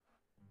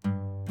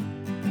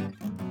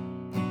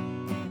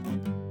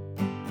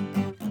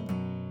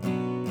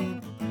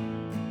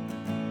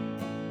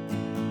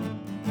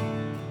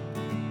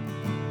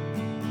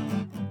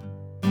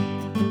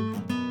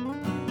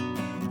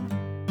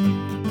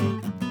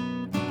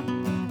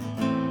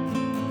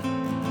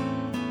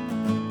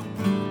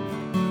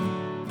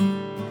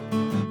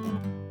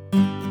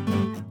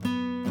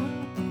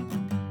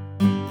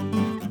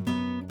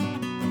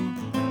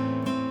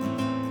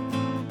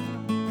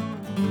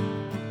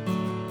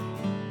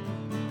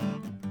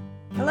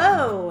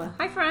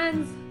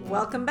friends.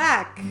 Welcome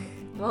back.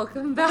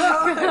 Welcome back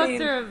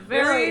after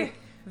a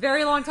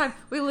very long time.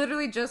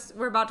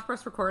 We're about to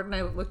press record, and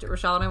I looked at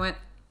Rochelle and I went,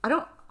 I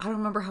don't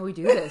remember how we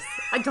do this.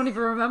 I don't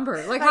even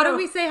remember. Like, how do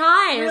we say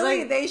hi? Really,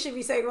 like, they should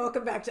be saying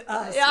welcome back to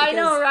us. Yeah, I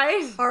know,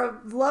 right? Our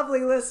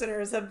lovely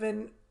listeners have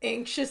been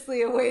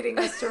anxiously awaiting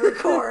us to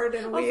record,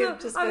 and we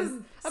have just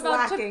been slacking.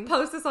 About to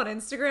post this on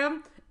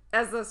Instagram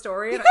as a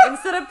story, and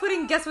instead of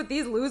putting guess what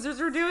these losers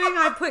are doing,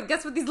 I put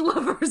guess what these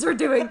lovers are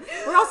doing.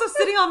 We're also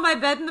sitting on my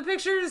bed in the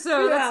picture,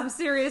 so that's some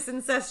serious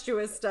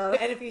incestuous stuff.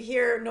 And if you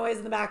hear noise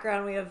in the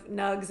background, we have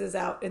Nugs is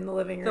out in the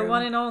living room, the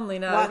one and only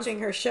Nugs, watching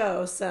her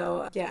show.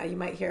 So yeah, you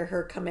might hear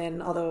her come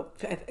in, although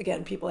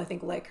again, people I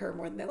think like her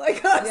more than they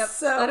like us. Yep.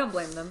 So I don't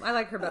blame them. I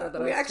like her better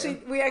than us.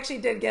 We actually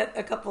did get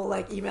a couple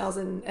like emails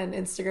and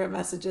Instagram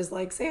messages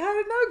like, say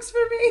hi to Nugs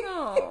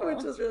for me,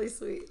 which was really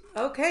sweet.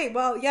 Okay,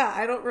 well, yeah,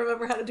 I don't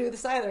remember how to do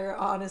this either,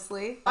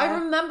 honestly. I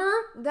remember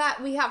that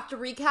we have to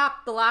recap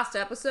the last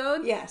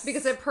episode. Yes.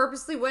 Because I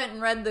purposely went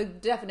and read the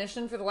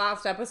definition for the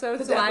last episode.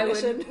 The so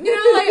definition.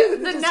 I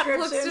would, like the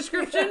description. Netflix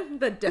description.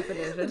 The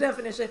definition. The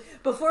definition.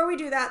 Before we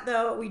do that,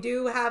 though, we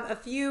do have a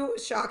few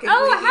shocking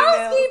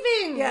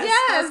housekeeping. Yes,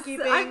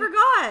 housekeeping. I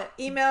forgot.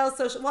 Emails,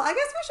 social. Well, I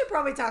guess we should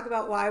probably talk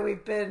about why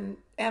we've been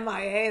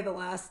MIA the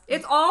last.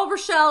 It's all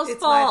Rochelle's fault.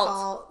 It's my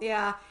fault.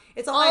 Yeah.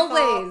 It's all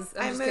always.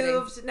 I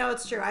moved. Kidding. No,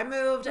 it's true. I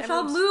moved.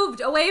 Rochelle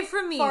moved away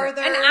from me. Farther.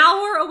 An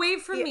hour away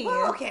from me.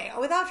 Well, okay.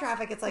 Without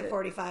traffic, it's like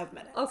 45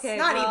 minutes. Okay.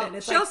 Not even.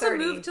 It's she like also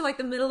 30. moved to like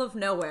the middle of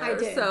nowhere. I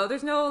did. So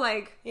there's no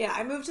like. Yeah,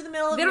 I moved to the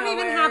middle of nowhere. They don't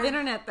even have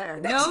internet there.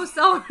 No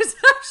cell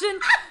reception.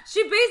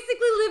 She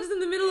basically lives in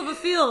the middle of a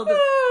field.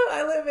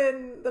 I live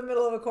in the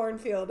middle of a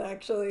cornfield,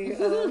 actually.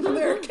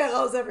 There are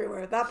cows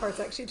everywhere. That part's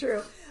actually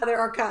true. There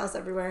are cows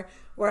everywhere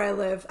where I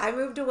live. I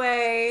moved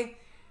away,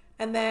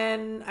 and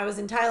then I was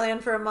in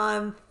Thailand for a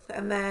month,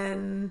 and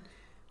then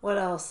what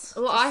else?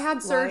 Well, I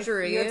had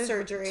surgery. You had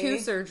surgery. 2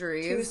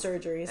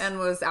 surgeries. And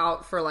was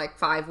out for like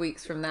 5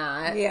 weeks from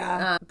that.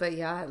 Yeah. But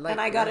yeah. Like,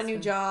 and I got a new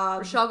job.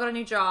 Rochelle got a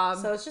new job.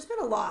 So it's just been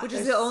a lot. Which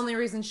is the only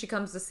reason she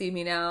comes to see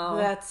me now.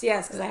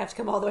 Yes, because I have to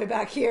come all the way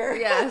back here.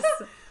 Yes.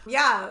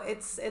 Yeah,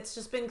 it's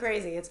just been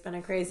crazy. It's been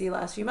a crazy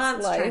last few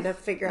months trying to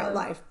figure out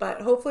life.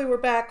 But hopefully we're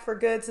back for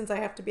good since I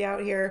have to be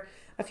out here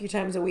a few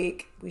times a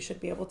week. We should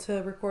be able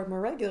to record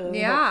more regularly.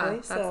 Yeah, hopefully.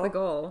 that's the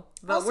goal.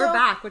 But also, we're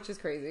back, which is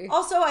crazy.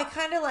 Also, I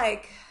kind of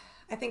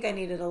I think I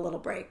needed a little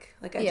break.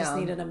 Like, I just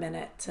needed a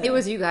minute to... It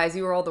was you guys.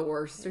 You were all the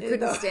worst. We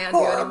couldn't stand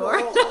you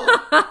anymore.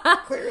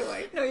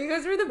 Clearly. No, you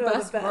guys were the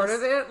best part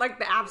of it. Like,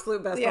 the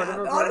absolute best part of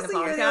recording the podcast. Honestly,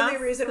 you're the only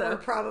reason we're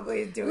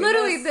probably doing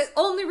Literally, this. the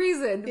only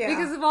reason. Yeah.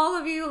 Because of all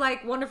of you,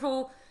 like,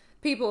 wonderful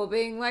people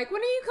being like,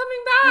 when are you coming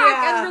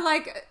back? Yeah. And we're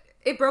like...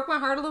 It broke my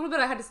heart a little bit.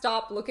 I had to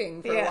stop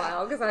looking for a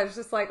while because I was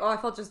just like, I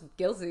felt just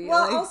guilty.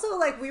 Well, also,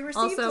 we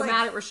received also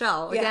mad at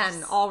Rochelle. Yes.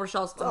 Again, all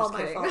Rochelle's fault. It's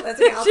all my fault. That's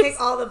okay. I'll take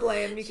all the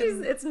blame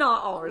because it's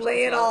not all Rochelle's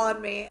lay it all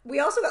on me. We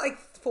also got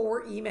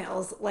 4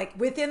 emails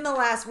within the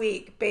last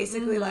week,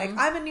 basically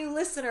I'm a new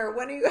listener.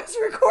 When are you guys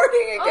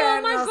recording again?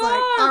 Oh my God.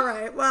 Like, all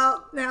right,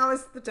 well, now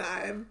is the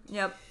time.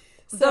 Yep.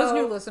 So, those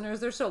new listeners,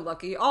 they're so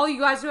lucky. All you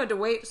guys who had to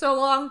wait so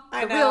long,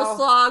 I know. Real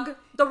slog,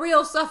 the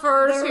real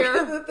sufferers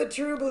here. The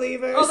true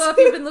believers. Although if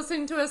you've been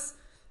listening to us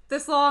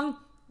this long,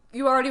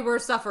 you already were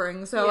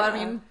suffering. So, I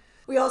mean...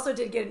 We also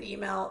did get an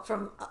email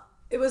from...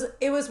 It was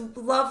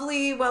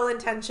lovely,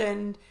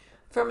 well-intentioned,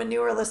 from a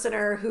newer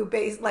listener who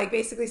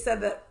basically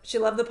said that she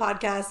loved the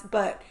podcast,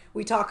 but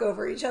we talk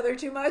over each other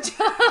too much. Which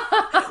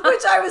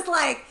I was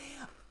like...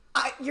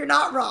 You're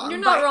not wrong.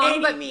 You're not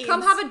wrong, but means.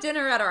 Come have a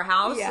dinner at our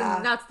house,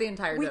 and that's the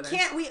entire dinner.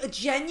 We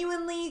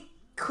genuinely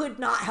could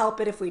not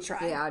help it if we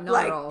tried. Yeah,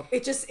 not at all.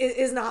 It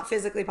is not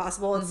physically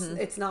possible.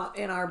 It's not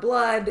in our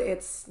blood.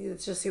 It's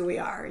just who we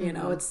are. You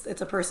know, it's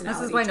a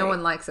personality. This is why trait. no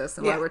one likes us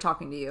and why we're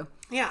talking to you.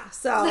 Yeah.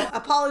 So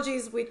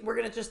apologies. We're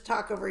gonna just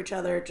talk over each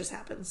other. It just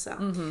happens.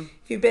 So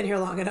if you've been here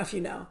long enough, you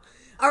know.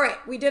 All right.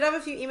 We did have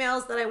a few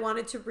emails that I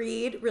wanted to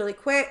read really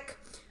quick.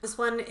 This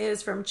one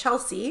is from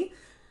Chelsea.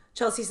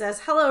 Chelsea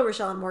says, hello,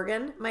 Rochelle and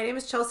Morgan. My name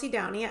is Chelsea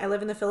Downey. I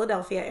live in the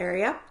Philadelphia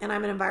area, and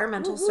I'm an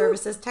environmental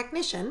services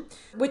technician,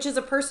 which is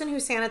a person who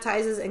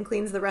sanitizes and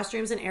cleans the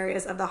restrooms and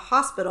areas of the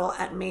hospital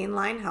at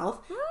Mainline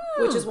Health,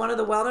 which is one of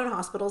the well-known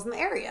hospitals in the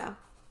area.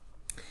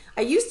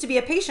 I used to be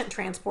a patient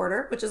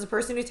transporter, which is a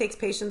person who takes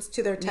patients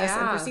to their tests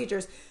and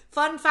procedures.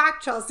 Fun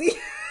fact, Chelsea.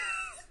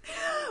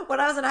 When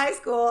I was in high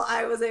school,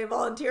 I was a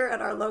volunteer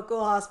at our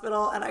local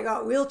hospital, and I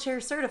got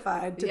wheelchair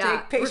certified to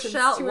take patients.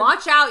 Rochelle,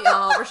 watch out,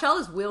 y'all. Rochelle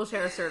is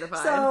wheelchair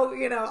certified. So,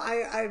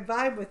 I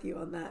vibe with you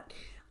on that.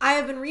 I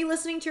have been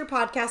re-listening to your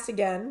podcast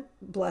again,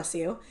 bless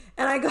you,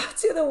 and I got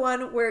to the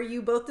one where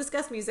you both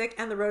discuss music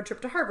and the road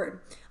trip to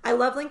Harvard. I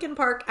love Linkin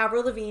Park,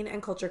 Avril Lavigne,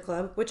 and Culture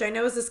Club, which I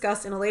know is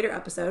discussed in a later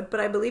episode, but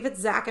I believe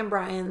it's Zach and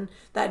Brian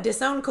that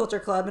disown Culture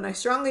Club, and I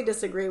strongly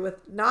disagree with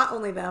not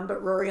only them,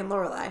 but Rory and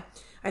Lorelai.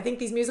 I think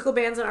these musical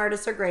bands and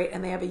artists are great,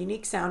 and they have a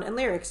unique sound and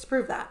lyrics to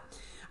prove that.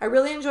 I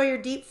really enjoy your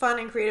deep, fun,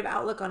 and creative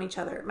outlook on each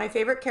other. My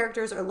favorite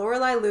characters are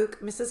Lorelai,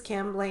 Luke, Mrs.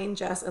 Kim, Lane,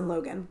 Jess, and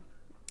Logan.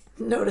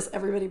 Notice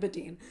everybody but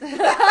Dean.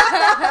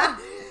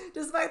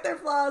 Despite their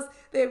flaws,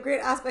 they have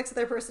great aspects of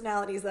their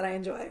personalities that I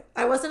enjoy.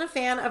 I wasn't a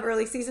fan of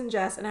early season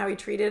Jess and how he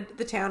treated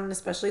the town and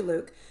especially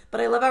Luke,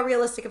 but I love how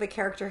realistic of a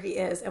character he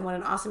is and what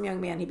an awesome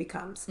young man he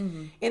becomes.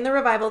 Mm-hmm. In the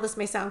revival, this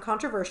may sound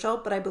controversial,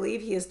 but I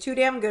believe he is too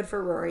damn good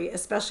for Rory,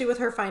 especially with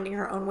her finding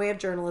her own way of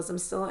journalism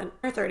still in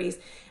her 30s,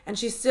 and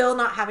she's still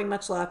not having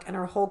much luck, and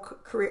her whole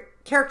career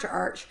character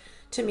arc,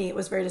 to me, it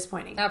was very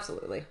disappointing.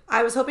 Absolutely.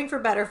 I was hoping for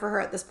better for her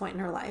at this point in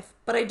her life.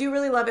 But I do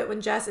really love it when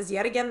Jess is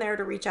yet again there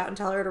to reach out and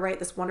tell her to write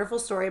this wonderful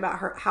story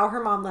about how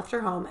her mom left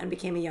her home and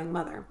became a young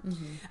mother.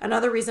 Mm-hmm.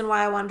 Another reason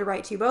why I wanted to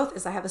write to you both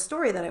is I have a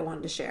story that I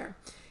wanted to share.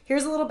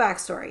 Here's a little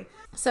backstory.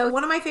 So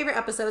one of my favorite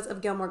episodes of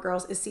Gilmore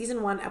Girls is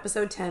season 1,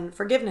 episode 10,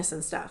 Forgiveness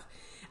and Stuff.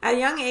 At a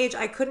young age,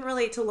 I couldn't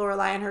relate to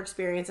Lorelai and her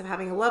experience of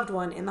having a loved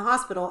one in the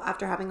hospital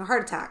after having a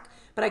heart attack,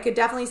 but I could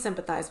definitely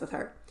sympathize with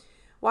her.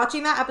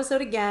 Watching that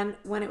episode again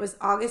when it was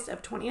August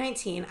of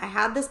 2019, I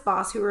had this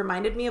boss who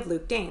reminded me of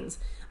Luke Danes.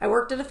 I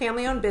worked at a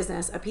family-owned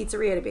business, a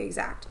pizzeria to be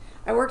exact.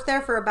 I worked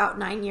there for about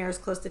 9 years,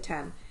 close to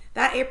 10.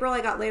 That April, I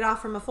got laid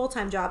off from a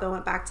full-time job and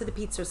went back to the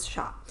pizza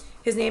shop.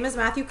 His name is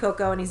Matthew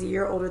Coco, and he's a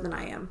year older than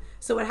I am.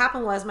 So what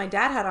happened was my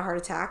dad had a heart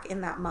attack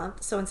in that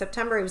month, so in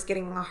September he was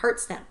getting a heart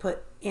stent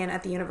put in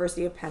at the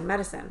University of Penn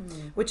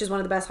Medicine, which is one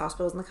of the best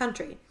hospitals in the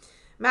country.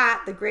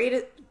 Matt, the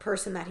great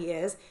person that he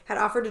is, had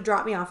offered to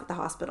drop me off at the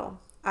hospital.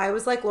 I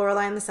was like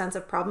Lorelai in the sense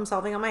of problem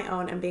solving on my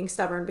own and being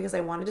stubborn because I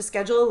wanted to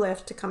schedule a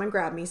lift to come and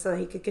grab me so that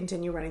he could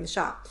continue running the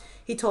shop.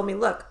 He told me,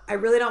 look, I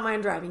really don't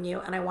mind driving you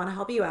and I want to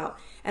help you out.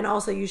 And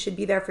also you should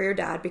be there for your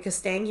dad because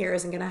staying here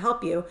isn't going to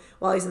help you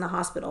while he's in the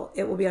hospital.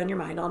 It will be on your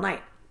mind all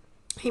night.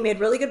 He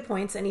made really good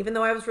points, and even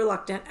though I was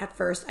reluctant at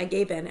first, I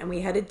gave in and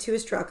we headed to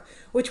his truck,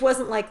 which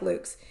wasn't like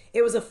Luke's.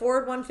 It was a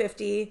Ford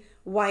 150,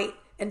 white,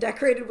 and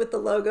decorated with the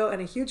logo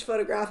and a huge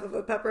photograph of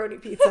a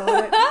pepperoni pizza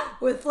on it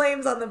with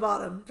flames on the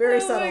bottom. Very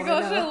subtle. Oh my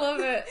gosh, I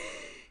love it.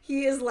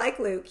 He is like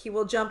Luke. He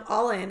will jump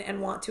all in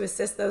and want to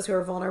assist those who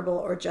are vulnerable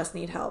or just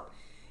need help.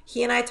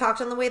 He and I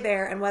talked on the way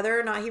there, and whether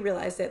or not he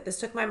realized it, this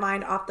took my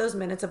mind off those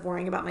minutes of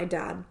worrying about my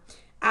dad.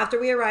 After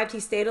we arrived,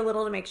 he stayed a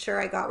little to make sure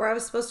I got where I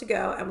was supposed to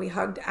go, and we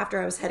hugged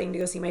after I was heading to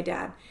go see my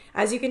dad.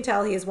 As you can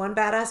tell, he is one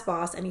badass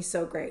boss, and he's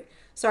so great.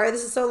 Sorry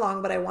this is so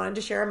long, but I wanted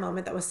to share a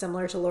moment that was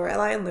similar to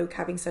Lorelai and Luke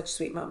having such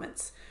sweet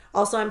moments.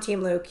 Also, I'm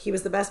Team Luke. He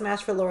was the best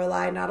match for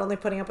Lorelai, not only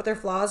putting up with her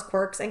flaws,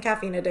 quirks, and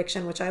caffeine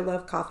addiction, which I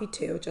love coffee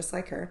too, just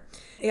like her.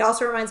 He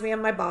also reminds me of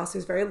my boss,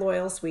 who's very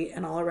loyal, sweet,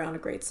 and all around a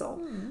great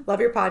soul. Love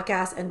your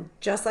podcast, and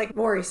just like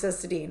Maury says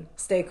to Dean,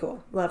 stay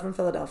cool. Love from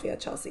Philadelphia,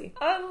 Chelsea.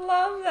 I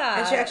love that.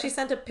 And she actually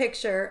sent a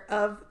picture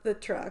of the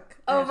truck.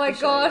 Oh my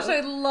gosh, I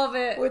love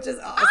it. Which is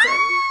awesome.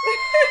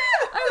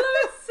 I love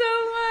it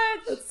so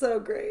much. That's so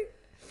great.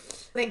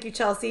 Thank you,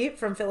 Chelsea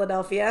from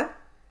Philadelphia.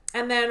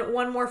 And then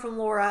one more from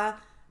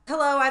Laura.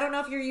 Hello, I don't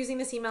know if you're using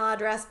this email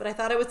address, but I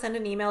thought I would send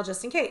an email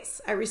just in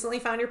case. I recently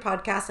found your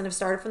podcast and have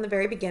started from the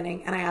very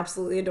beginning, and I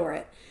absolutely adore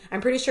it. I'm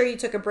pretty sure you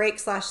took a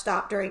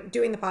break/stop during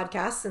doing the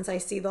podcast, since I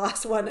see the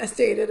last one as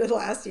dated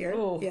last year.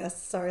 Ooh.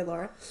 Yes, sorry,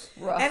 Laura.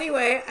 Rough.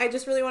 Anyway, I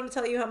just really want to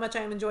tell you how much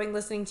I'm enjoying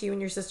listening to you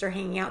and your sister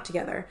hanging out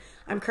together.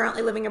 I'm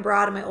currently living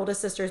abroad, and my oldest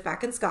sister is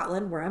back in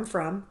Scotland, where I'm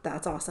from.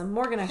 That's awesome.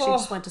 Morgan actually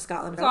just went to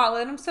Scotland.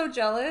 Scotland, I'm so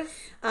jealous.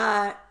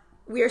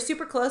 We are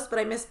super close, but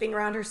I miss being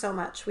around her so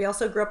much. We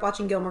also grew up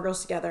watching Gilmore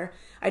Girls together.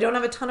 I don't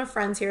have a ton of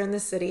friends here in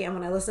this city, and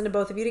when I listen to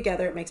both of you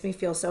together, it makes me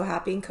feel so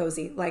happy and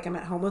cozy, like I'm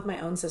at home with my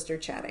own sister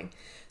chatting.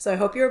 So I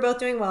hope you are both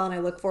doing well, and I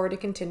look forward to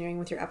continuing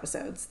with your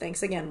episodes.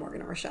 Thanks again, Morgan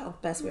and Rochelle.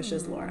 Best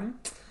wishes, Laura.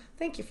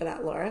 Thank you for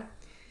that, Laura.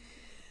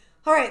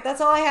 All right, that's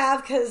all I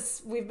have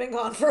because we've been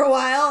gone for a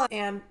while,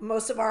 and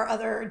most of our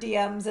other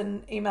DMs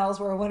and emails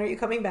were, when are you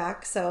coming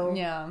back? So,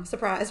 yeah.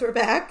 Surprise, we're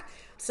back.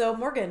 So,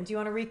 Morgan, do you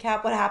want to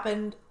recap what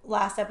happened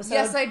last episode?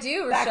 Yes, I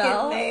do, Rochelle.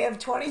 Back in May of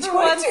 2022. For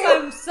once,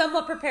 I'm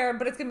somewhat prepared,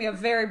 but it's going to be a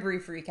very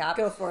brief recap.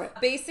 Go for it.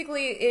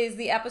 Basically, is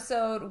the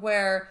episode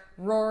where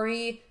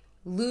Rory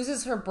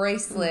loses her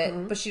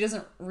bracelet, but she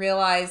doesn't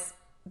realize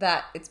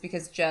that it's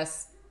because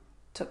Jess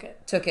took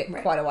it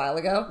right. Quite a while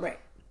ago. Right.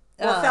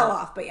 Well, fell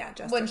off, but yeah,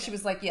 Jess when she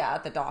was like,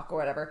 at the dock or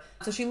whatever.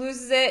 So she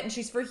loses it, and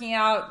she's freaking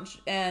out,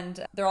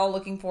 and they're all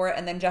looking for it,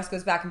 and then Jess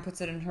goes back and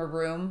puts it in her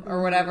room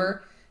or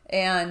whatever.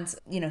 And,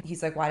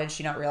 he's like, why did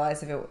she not realize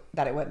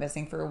that it went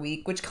missing for a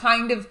week? Which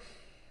kind of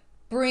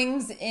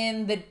brings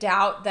in the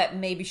doubt that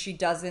maybe she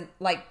doesn't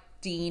like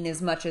Dean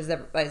as much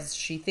as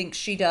she thinks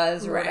she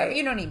does or whatever.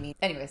 You know what I mean?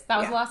 Anyways, that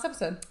was the last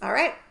episode. All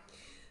right.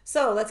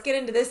 So let's get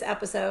into this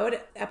episode.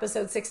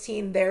 Episode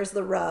 16, There's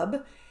the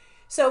Rub.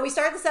 So we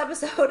start this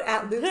episode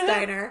at Luke's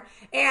diner,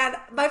 and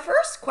my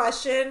first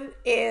question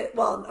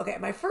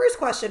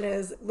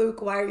is,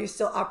 Luke, why are you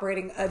still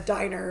operating a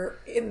diner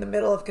in the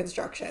middle of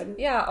construction?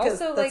 Yeah,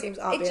 also, that seems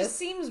obvious. It just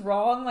seems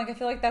wrong. Like, I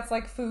feel like that's,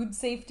 like, food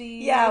safety.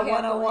 Yeah,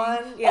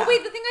 101. Yeah. Oh,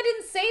 wait, the thing I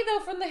didn't say, though,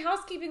 from the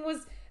housekeeping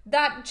was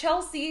that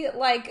Chelsea,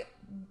 like,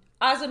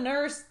 as a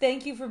nurse,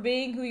 thank you for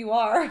being who you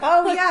are.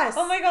 Oh, yes.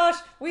 Oh, my gosh.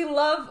 We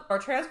love our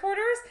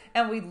transporters,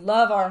 and we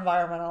love our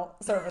environmental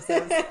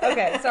services.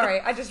 Okay, sorry.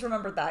 I just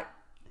remembered that.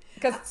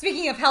 Because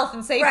speaking of health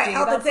and safety, right,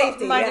 health and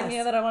safety, reminded me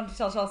that I wanted to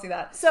tell Chelsea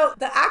that. So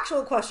the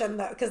actual question,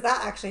 because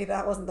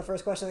that wasn't the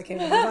first question that came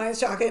to my mind,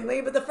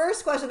 shockingly, but the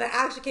first question that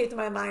actually came to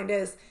my mind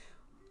is,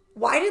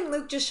 why didn't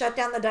Luke just shut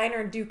down the diner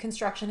and do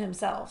construction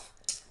himself?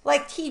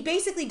 Like, he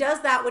basically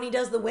does that when he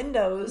does the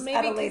windows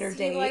at a later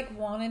date. Maybe he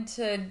wanted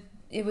to...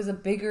 It was a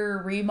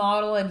bigger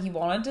remodel and he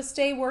wanted to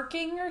stay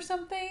working or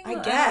something? I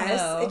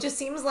guess. It just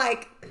seems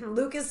like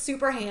Luke is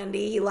super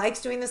handy. He likes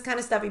doing this kind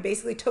of stuff. He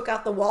basically took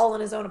out the wall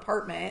in his own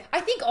apartment. I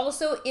think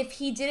also if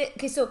he did it...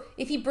 Okay, so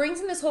if he brings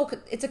in this whole...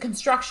 It's a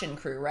construction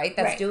crew, right?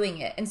 That's doing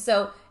it. And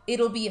so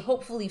it'll be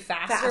hopefully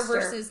faster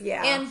versus...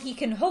 Yeah. And he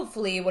can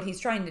hopefully... What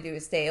he's trying to do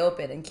is stay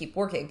open and keep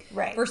working.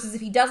 Right. Versus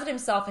if he does it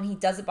himself and he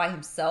does it by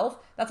himself,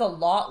 that's a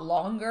lot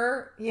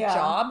longer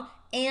job.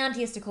 And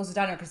he has to close the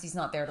diner because he's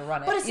not there to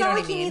run it. But it's not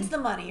like he needs the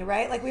money,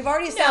 right? Like, we've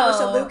already established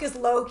that Luke is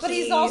low-key. But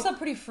he's also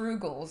pretty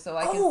frugal, so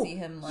I can see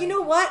him, you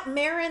know what?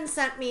 Marin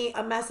sent me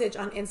a message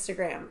on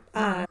Instagram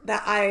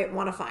that I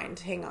want to find.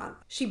 Hang on.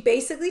 She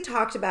basically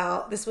talked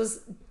about, this was,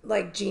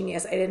 like,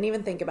 genius. I didn't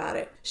even think about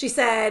it. She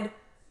said,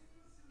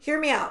 hear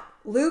me out.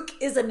 Luke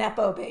is a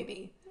Nepo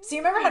baby. So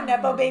you remember how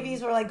Nepo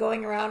babies were, like,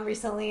 going around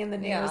recently in the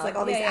news? Like,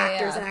 all these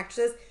actors and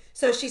actresses.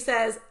 So she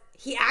says...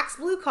 He acts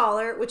blue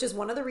collar, which is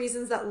one of the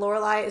reasons that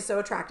Lorelai is so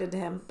attracted to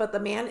him, but the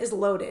man is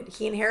loaded.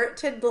 He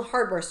inherited the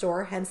hardware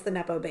store, hence the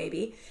Nepo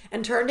baby,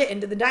 and turned it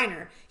into the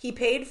diner. He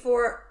paid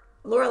for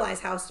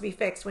Lorelai's house to be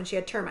fixed when she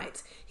had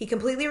termites. He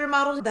completely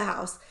remodeled the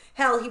house.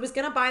 Hell, he was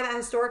going to buy that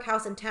historic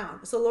house in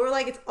town. So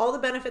Lorelai gets all the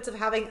benefits of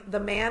having the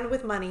man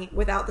with money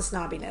without the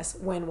snobbiness.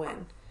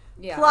 Win-win.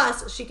 Yeah.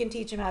 Plus, she can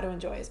teach him how to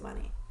enjoy his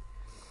money.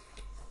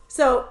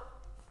 So...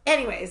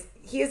 Anyways,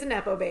 he is a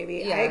Nepo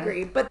baby. Yeah. I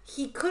agree. But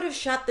he could have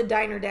shut the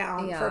diner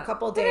down for a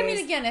couple of days. But I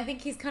mean, again, I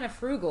think he's kind of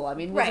frugal. I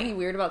mean, wasn't he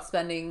weird about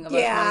spending a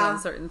bunch of money on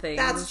certain things?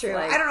 That's true.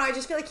 Like, I don't know. I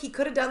just feel like he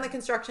could have done the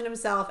construction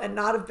himself and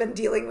not have been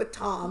dealing with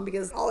Tom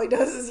because all he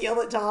does is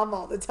yell at Tom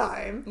all the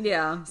time.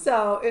 Yeah.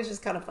 So it's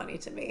just kind of funny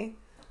to me.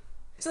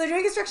 So they're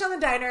doing construction on the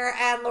diner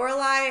and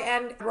Lorelai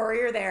and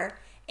Rory are there.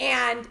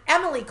 And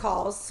Emily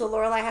calls, so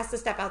Lorelai has to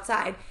step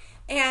outside.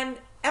 And...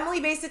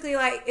 Emily basically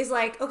is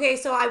like, okay,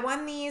 so I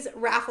won these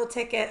raffle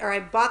ticket, or I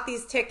bought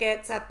these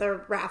tickets at the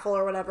raffle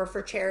or whatever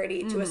for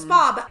charity to a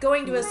spa, but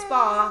going to a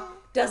spa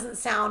doesn't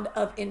sound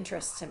of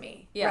interest to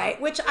me, right?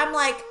 Which I'm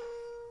like,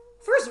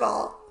 first of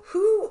all,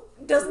 who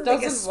doesn't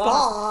think a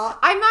spa?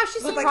 I'm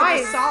actually surprised. Like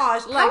a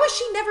massage. How has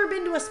she never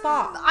been to a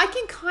spa? I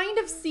can kind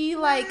of see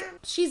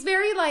she's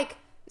very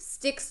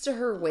sticks to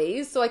her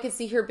ways, so I could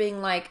see her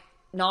being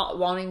not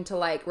wanting to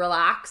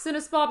relax in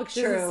a spa because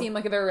she doesn't seem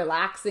like a very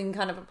relaxing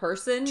kind of a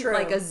person. True.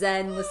 Like a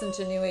zen, listen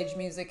to new age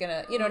music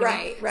and you know what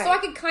I mean? Right. So I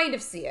could kind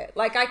of see it.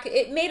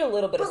 It made a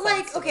little bit of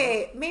sense. But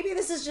okay, maybe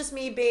this is just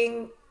me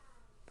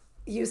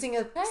using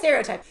a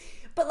stereotype.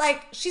 But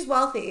she's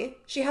wealthy.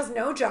 She has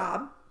no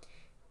job.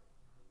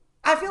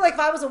 I feel like if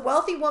I was a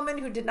wealthy woman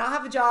who did not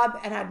have a job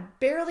and had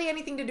barely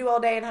anything to do all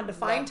day and had to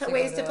find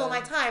ways to fill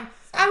my time,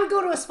 I would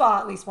go to a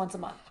spa at least once a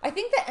month. I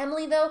think that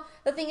Emily, though,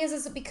 the thing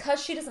is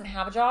because she doesn't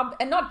have a job,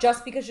 and not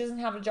just because she doesn't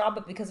have a job,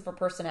 but because of her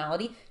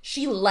personality,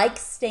 she likes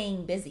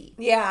staying busy.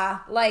 Yeah.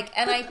 I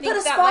think but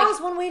a spa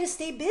is one way to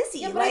stay busy.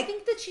 Yeah, but I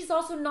think that she's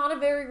also not a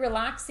very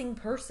relaxing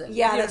person.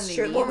 Yeah, that's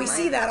true. Well, we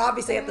see that,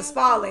 obviously, at the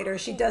spa later.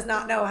 She does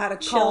not know how to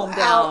calm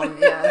down.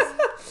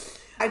 Yes.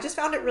 I just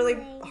found it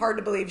really hard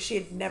to believe she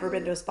had never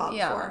been to a spa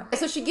before.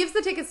 So she gives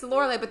the tickets to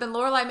Lorelai, but then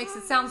Lorelai makes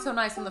it sound so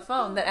nice on the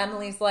phone that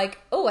Emily's like,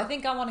 oh, I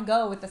think I want to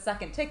go with the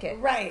second ticket.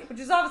 Right. Which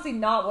is obviously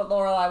not what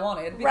Lorelai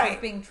wanted because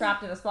being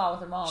trapped in a spa with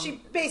her mom.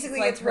 She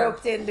basically gets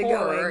roped into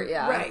going.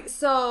 Yeah. Right.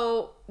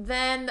 So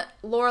then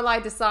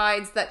Lorelai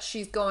decides that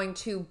she's going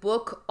to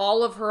book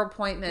all of her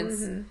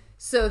appointments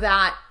so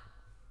that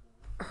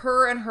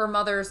her and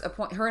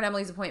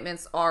Emily's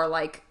appointments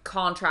are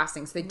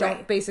contrasting, so they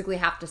don't basically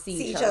have to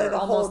see each other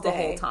almost the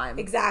whole time.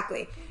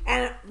 Exactly.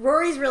 And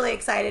Rory's really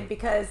excited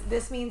because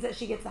this means that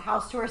she gets the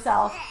house to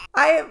herself.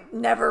 I have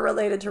never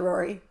related to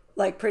Rory,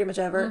 pretty much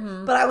ever.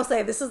 But I will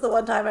say this is the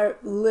one time I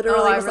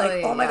literally was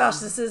oh my gosh,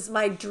 this is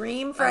my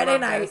dream Friday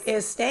night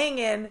is staying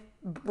in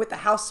with the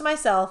house to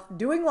myself,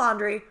 doing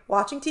laundry,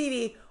 watching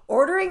TV,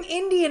 ordering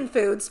Indian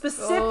food,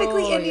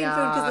 specifically Indian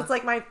food because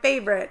it's my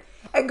favorite,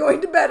 and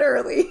going to bed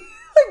early.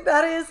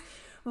 That is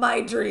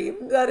my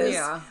dream. That is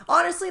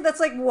honestly, that's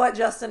what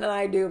Justin and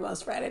I do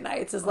most Friday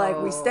nights is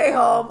we stay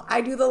home, I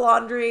do the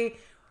laundry,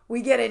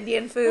 we get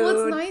Indian food.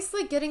 Well, it's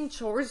nice getting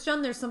chores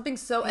done. There's something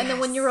so and then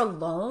when you're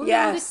alone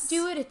and you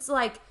do it, it's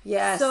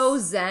so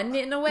zen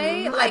in a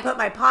way. I put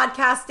my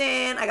podcast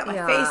in, I got my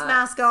face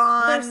mask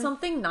on. There's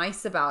something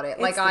nice about it.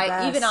 And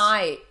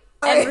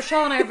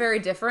Rochelle and I are very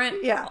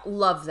different.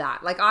 Love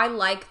that. I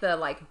like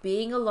the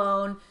being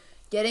alone,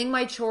 getting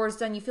my chores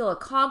done. You feel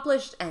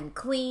accomplished and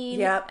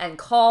clean and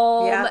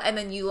calm. And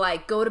then you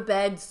go to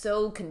bed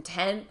so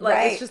content.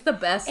 It's just the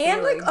best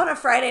feeling. On a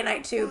Friday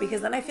night too,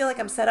 because then I feel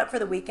I'm set up for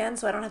the weekend,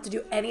 so I don't have to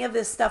do any of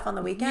this stuff on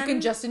the weekend. You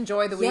can just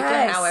enjoy the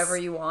weekend however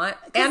you want.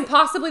 And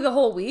possibly the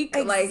whole week.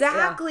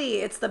 Exactly.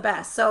 It's the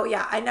best. So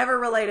I never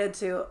related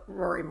to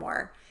Rory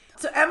more.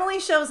 So Emily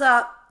shows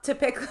up to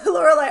pick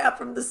Lorelai up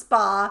from the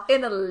spa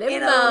in a limo.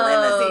 In a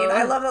limousine.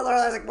 I love that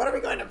Lorelai's like, what are we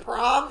going to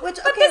prom? Which,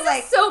 but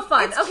this is so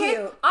fun. It's okay,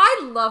 cute.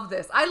 I love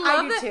this. I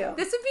love do it. too.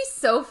 This would be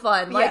so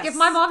fun. Like, Yes. if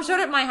my mom showed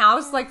up at my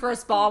house, like, for a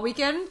spa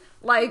weekend,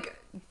 like,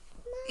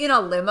 in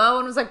a limo,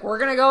 and was like, we're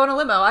gonna go in a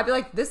limo, I'd be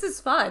like, this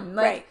is fun.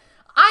 Like, Right.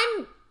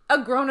 I'm a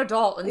grown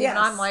adult, and even Yes.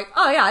 I'm like,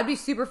 oh yeah, it'd be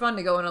super fun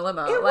to go in a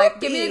limo. It like,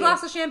 would give me a be.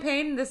 glass of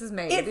champagne, this is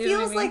made. It You know what I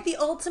feels mean? like the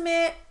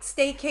ultimate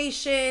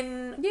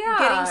staycation, Yeah,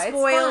 getting it's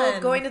spoiled,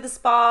 fun. going to the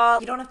spa.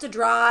 You don't have to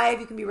drive.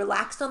 You can be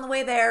relaxed on the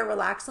way there,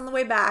 relaxed on the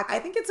way back. I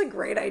think it's a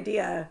great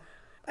idea.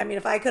 I mean,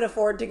 if I could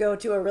afford to go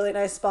to a really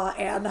nice spa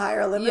and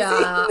hire a limousine,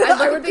 Yeah,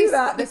 I would do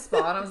that. this spa,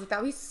 and I was like, that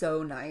would be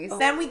so nice.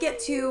 Then we get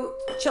to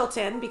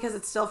Chilton because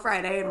it's still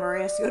Friday and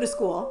Rory has to go to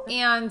school.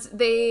 And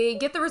they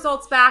get the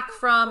results back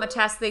from a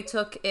test they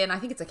took in, I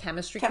think it's a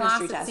chemistry class,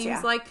 test, it seems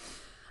yeah. like.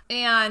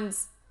 And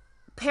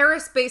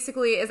Paris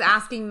basically is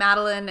asking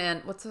Madeline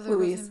and what's the other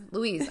Louise. person?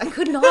 Louise. I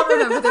could not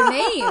remember their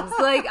names.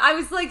 Like, I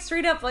was like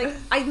straight up like,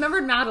 I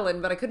remembered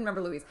Madeline, but I couldn't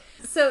remember Louise.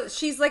 So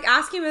she's like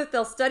asking if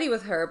they'll study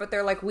with her, but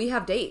they're like, we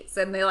have dates,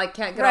 and they like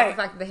can't get off the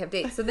fact that they have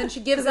dates. So then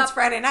she gives up It's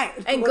Friday night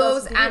and What goes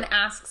else do you and do?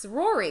 asks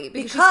Rory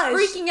because Because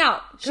she's freaking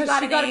out. she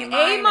got an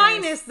A A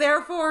minus.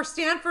 Therefore,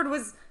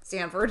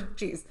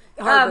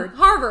 Harvard.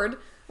 Harvard.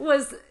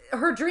 Was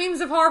her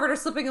dreams of Harvard are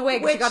slipping away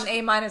because she Which- got an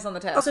A minus on the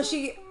test. So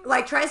she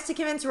like tries to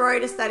convince Rory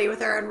to study with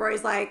her, and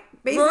Rory's like,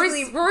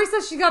 basically, Rory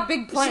says she got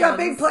big plans. she got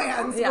big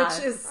plans, Yeah.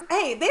 which is,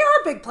 hey, they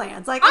are big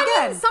plans. Like, I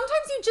again, mean,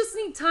 sometimes you just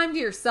need time to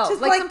yourself.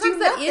 Just, Like, like, sometimes do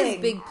that is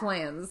nothing. big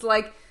plans.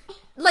 Like,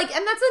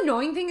 and that's the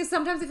annoying thing is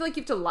sometimes I feel like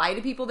you have to lie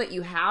to people that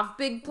you have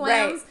big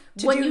plans Right.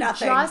 To when do you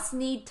nothing. just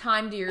need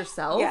time to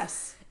yourself.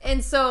 Yes.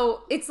 And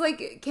so it's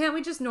like, can't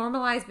we just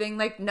normalize being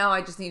like, no,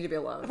 I just need to be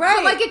alone? Right.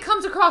 But like, it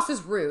comes across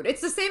as rude. It's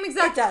the same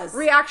exact It does.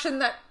 reaction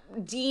that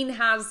Dean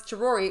has to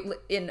Rory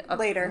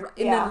Later.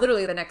 in Yeah.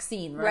 literally the next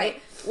scene, right?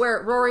 Right.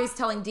 Where Rory's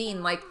telling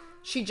Dean like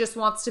she just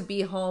wants to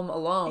be home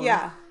alone.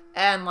 Yeah.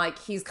 And like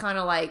he's kind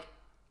of like,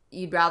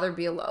 you'd rather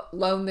be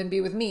alone than be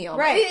with me.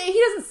 Right.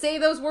 He doesn't say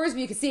those words, but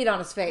you can see it on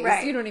his face.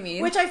 Right. You know what I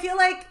mean? Which I feel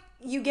like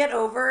you get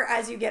over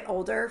as you get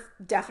older,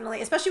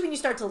 definitely, especially when you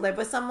start to live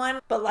with someone.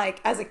 But like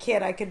as a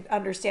kid, I could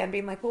understand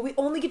being like, well, we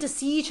only get to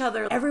see each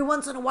other every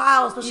once in a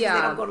while, especially if they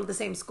Yeah. don't go to the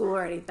same school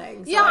or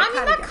anything. So yeah, I mean,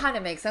 kinda that get it. kind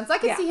of makes sense. I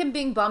could Yeah. see him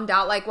being bummed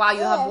out, like, wow,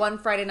 you have one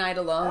Friday night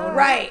alone.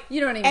 Right.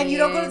 You know what I mean? And you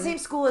don't go to the same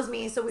school as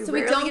me, so we So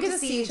we rarely don't get get to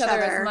see each other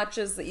as much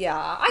as, I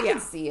Yeah. can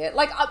see it.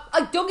 Like,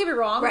 don't get me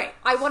wrong. Right.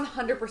 I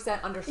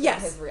 100% understand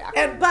Yes. his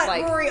reaction. But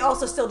like, Rory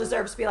also still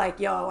deserves to be like,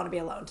 yo, I want to be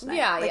alone tonight.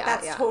 Yeah, like, yeah,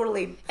 that's yeah.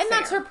 totally And fair.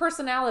 that's her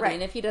personality. Right.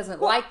 And if he doesn't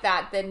Well- like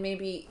that, then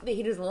maybe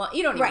he doesn't like,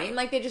 you know what I Right. mean?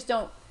 Like, they just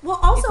don't, Well,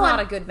 also, it's not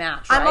I'm- a good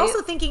match, right? I'm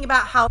also thinking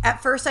about how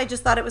at first I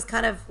just thought it was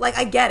kind of like,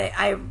 I get it.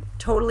 I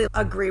totally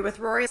agree with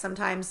Rory.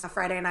 Sometimes a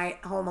Friday night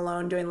home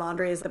alone doing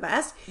laundry is the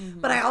best.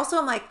 Mm-hmm. But I also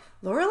am like,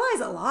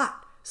 Lorelai's a lot.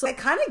 So I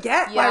kind of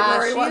get Yeah, why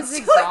Rory she wants is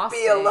to like, be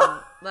exhausting. alone.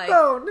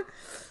 Like-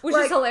 Which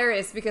Like- is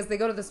hilarious because they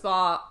go to the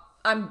spa.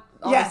 I'm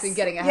obviously Yes,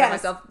 getting ahead yes. of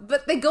myself.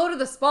 But they go to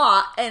the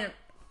spa and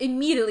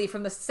immediately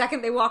from the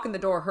second they walk in the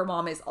door, her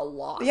mom is a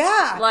lot.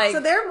 Yeah. Like, so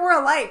they're more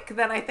alike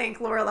than I think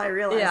Lorelai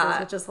realizes, Yeah.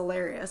 which is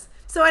hilarious.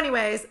 So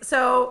anyways,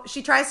 so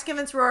she tries to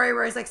convince Rory.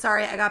 Rory's like,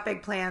 sorry, I got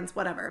big plans,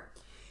 whatever.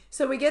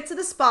 So we get to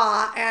the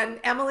spa, and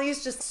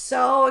Emily's just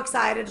so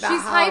excited about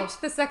she's how... hyped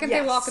the second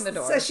they walk in the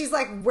door. So she's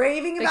like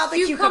raving about the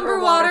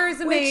cucumber water is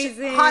which,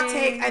 amazing. hot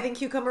take, I think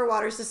cucumber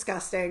water is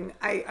disgusting.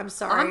 I'm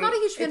sorry. I'm not a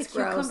huge fan It's of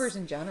gross. cucumbers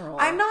in general.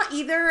 I'm not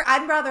either.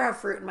 I'd rather have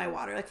fruit in my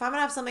water. Like if I'm going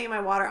to have something in my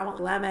water, I want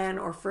lemon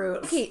or fruit.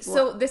 Okay,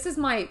 so this is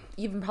my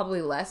even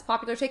probably less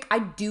popular take. I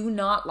do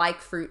not like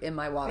fruit in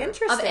my water.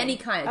 Interesting. Of any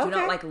kind. I do Okay.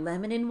 not like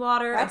lemon in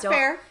water. That's I don't,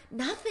 fair.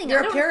 Nothing. You're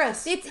I a don't-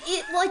 purist. It's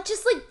like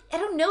just like I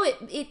don't know.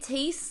 It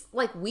tastes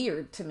like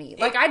weird to me.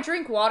 Like I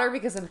drink water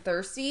because I'm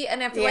thirsty,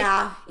 and after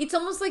Yeah. like it's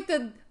almost like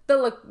the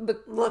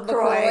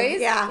LaCroix.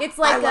 Yeah. It's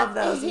like I love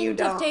those. a You hint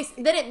don't. of taste.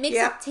 Then it makes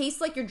Yep. it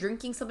taste like you're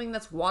drinking something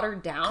that's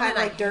watered down, Kinda and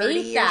like I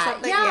dirty hate or that.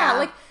 something. Yeah, Yeah.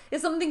 like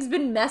if something's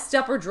been messed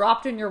up or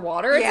dropped in your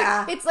water.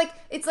 Yeah. It's like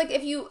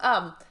if you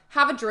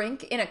have a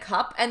drink in a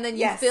cup and then you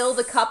Yes. fill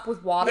the cup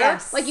with water.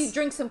 Yes. Like you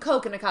drink some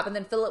Coke in a cup and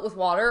then fill it with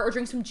water, or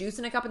drink some juice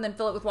in a cup and then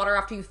fill it with water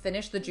after you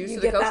finish the juice You or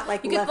the get Coke. that,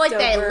 like, you get like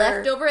that leftover-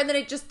 leftover, and then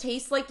it just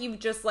tastes like you've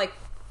just like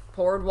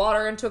poured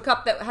water into a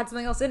cup that had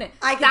something else in it.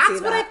 I can That's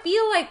see what I that.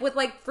 feel like with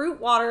like fruit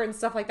water and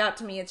stuff like that.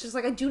 To me, it's just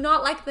like I do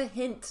not like the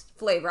hint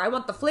flavor. I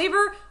want the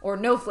flavor or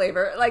no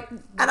flavor. Like,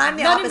 And I'm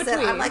the none in opposite.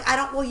 between. I'm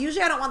like,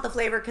 usually I don't want the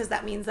flavor because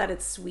that means that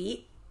it's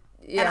sweet.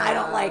 And I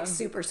don't like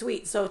super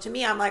sweet. So to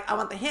me, I'm like, I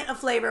want the hint of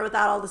flavor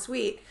without all the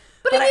sweet.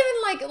 But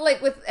even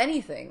like with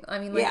anything, I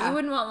mean, like Yeah. you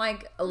wouldn't want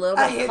like a little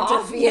A bit hint of of-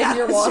 coffee yeah, in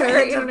your sure, water. a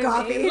hint You of know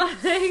what I mean?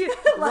 coffee.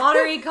 Like,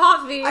 watery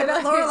coffee. I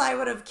bet like- Lorelai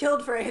would have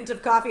killed for a hint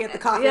of coffee at the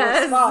coffee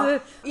Yes. spa.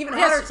 Even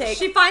Yes, hotter take.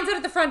 She finds out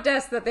at the front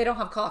desk that they don't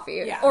have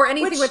coffee Yeah. or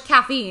anything Which, with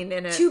caffeine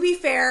in it. to be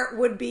fair,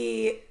 would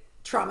be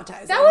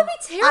traumatizing. That would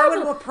be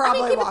terrible. I would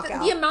probably keep it- walk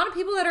out. The amount of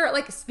people that are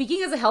like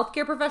speaking as a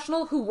healthcare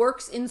professional who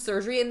works in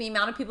surgery, and the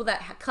amount of people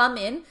that come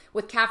in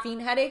with caffeine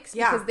headaches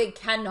Yeah. because they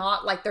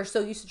cannot, like, they're so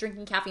used to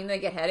drinking caffeine they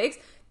get headaches.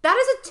 That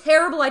is a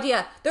terrible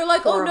idea. They're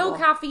like, Horrible. oh, no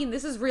caffeine.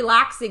 This is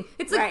relaxing.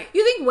 It's like,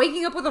 you think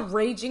waking up with a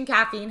raging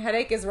caffeine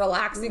headache is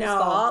relaxing as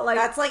fuck? Like,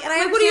 that's like, and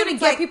I like, what are you going to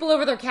get like, people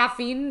over their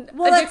caffeine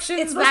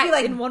addictions it's supposed to be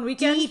like in one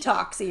weekend?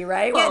 Detoxy,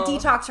 right? We get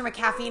detox from a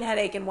caffeine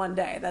headache in one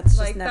day. That's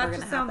just never going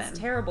to happen. That sounds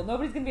terrible.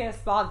 Nobody's going to be at a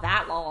spa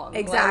that long.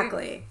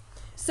 Exactly. Like,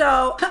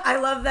 so I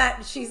love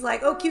that she's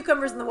like, oh,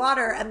 cucumbers in the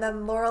water. And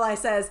then Lorelai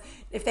says,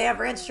 if they have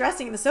ranch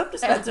dressing in the soap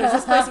dispensers,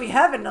 this place would be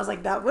heaven. And I was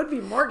like, that would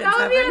be Morgan's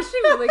heaven. That would be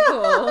actually really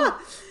cool.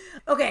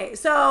 Okay,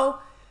 so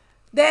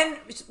then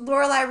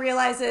Lorelai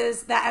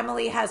realizes that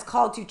Emily has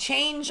called to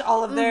change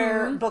all of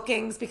their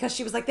bookings because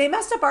she was like, they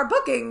messed up our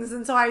bookings,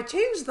 and so I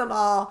changed them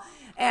all.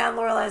 And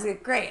Lorelai's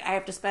like, great, I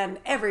have to spend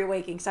every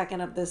waking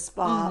second of this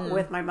spa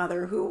with my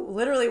mother, who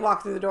literally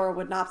walked through the door,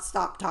 would not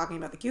stop talking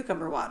about the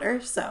cucumber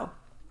water. So,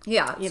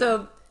 yeah,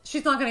 so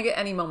she's not going to get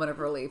any moment of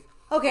relief.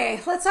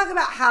 Okay, let's talk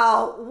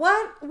about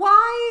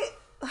why,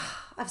 I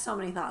have so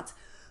many thoughts.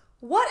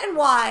 What and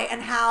why and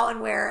how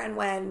and where and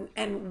when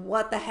and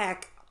what the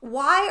heck?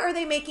 Why are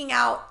they making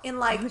out in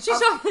like... She's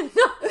talking...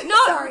 No,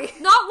 sorry.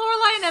 Not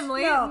Lorelai and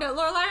Emily. No.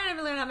 Lorelai and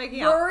Emily are not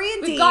making out. Rory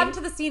and We've Dean gotten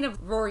to the scene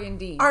of Rory and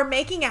Dean. are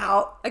making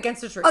out...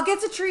 Against a tree.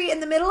 Against a tree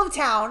in the middle of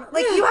town.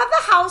 Like, you have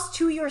the house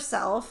to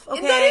yourself,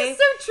 okay? That is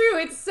so true.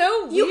 It's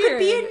so weird. You could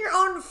be in your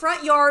own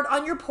front yard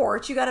on your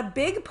porch. You got a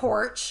big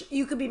porch.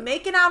 You could be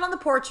making out on the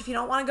porch if you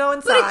don't want to go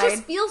inside. But it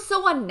just feels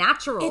so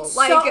unnatural. It's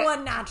so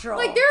unnatural.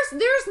 Like,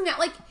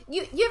 like,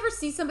 you ever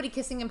see somebody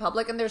kissing in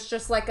public and there's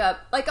just like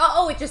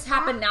it just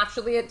happened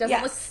naturally. It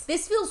doesn't look...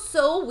 This feels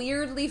so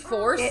weirdly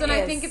forced, and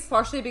I think it's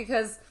partially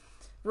because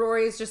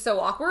Rory is just so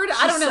awkward.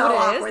 I don't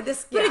know what it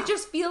is. But it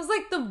just feels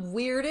like the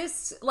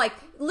weirdest, like,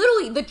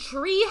 literally, the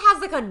tree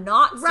has, like, a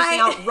knot sticking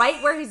out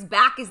right where his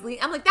back is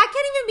leaning. I'm like, that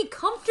can't even be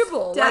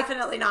comfortable.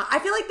 Definitely not. I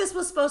feel like this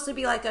was supposed to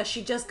be like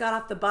she just got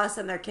off the bus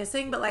and they're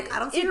kissing, but, like, I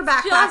don't see her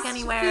backpack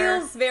anywhere. It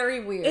feels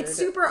very weird. It's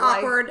super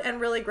awkward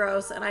and really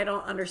gross, and I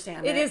don't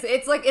understand it. It is.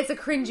 It's like, it's a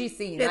cringy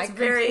scene. It's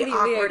very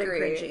awkward and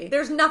cringy.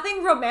 There's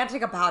nothing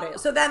romantic about it.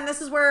 So then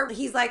this is where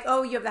he's like,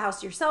 oh, you have the house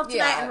to yourself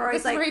tonight, and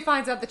Rory's like... This is where he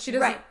finds out that she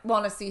doesn't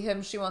want to see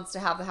him. She wants to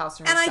have the house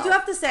to herself. And I do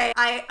have to say,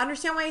 I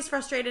understand why he's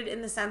frustrated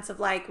in the sense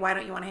of like, why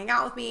don't you want to hang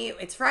out with me?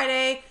 It's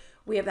Friday.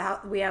 We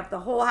have the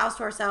whole house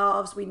to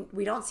ourselves.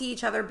 We don't see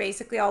each other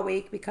basically all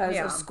week because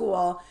of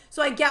school.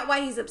 So I get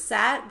why he's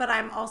upset, but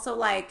I'm also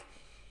like,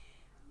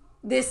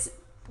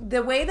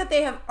 the way that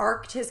they have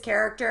arced his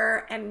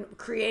character and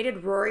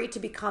created Rory to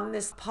become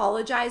this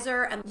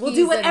apologizer and will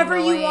do whatever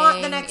you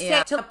want the next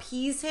day to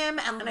appease him.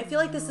 And I feel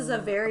like this is a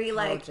very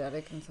like,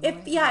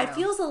 it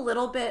feels a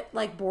little bit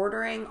like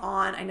bordering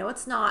on, I know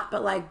it's not,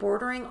 but like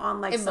bordering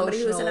on like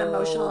somebody who's an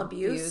emotional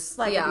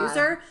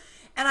abuser.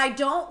 And I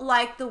don't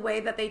like the way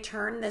that they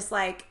turn this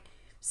like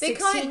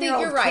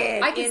 16-year-old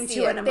kid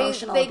into an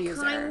emotional abuser.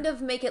 They kind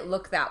of make it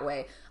look that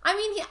way. I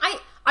mean,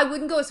 I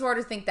wouldn't go as far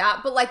to think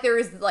that, but like there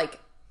is like,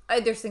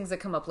 there's things that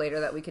come up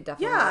later that we could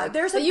definitely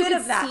there's a bit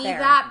of that there. You could see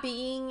that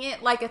being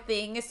it like a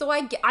thing. So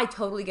I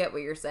totally get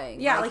what you're saying.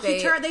 Yeah, like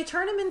they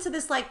turn him into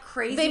this like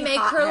crazy. They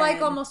make her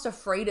like almost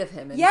afraid of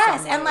him.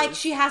 And like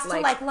she has to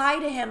like lie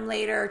to him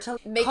later to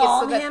make it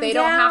so that they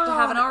don't have to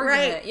have an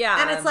argument. Right.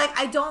 Yeah, and it's like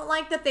I don't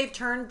like that they've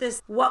turned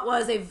this what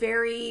was a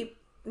very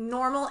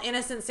normal,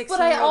 innocent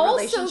 16-year-old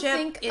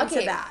relationship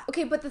into that.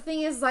 Okay, but the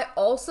thing is, I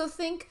also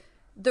think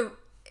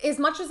as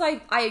much as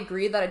I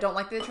agree that I don't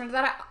like that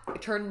they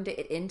turned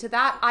it into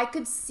that, I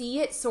could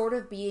see it sort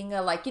of being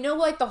a like, you know,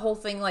 like the whole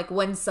thing, like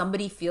when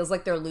somebody feels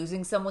like they're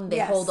losing someone, they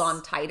hold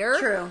on tighter.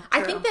 True.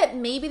 I think that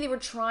maybe they were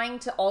trying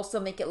to also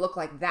make it look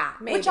like that,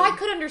 which I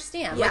could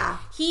understand. Yeah.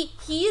 Like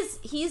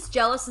he's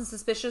jealous and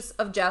suspicious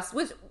of Jess,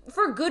 which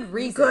for good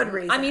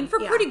reason. I mean, for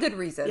pretty good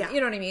reason. Yeah. You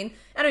know what I mean?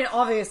 And I mean,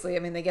 obviously,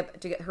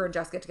 her and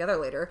Jess get together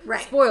later.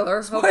 Right.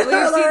 Spoiler. Hopefully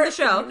you've seen the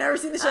show. You've never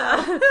seen the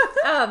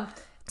show.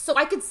 So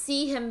I could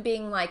see him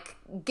being like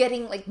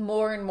getting like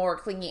more and more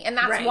clingy, and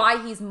that's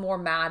why he's more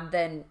mad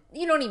than,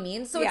 you know what I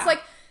mean. So it's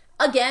like,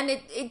 again,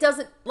 it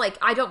doesn't like,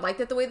 I don't like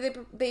that the way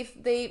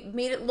they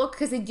made it look,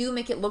 because they do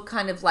make it look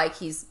kind of like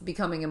he's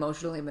becoming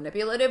emotionally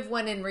manipulative,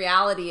 when in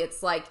reality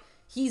it's like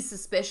he's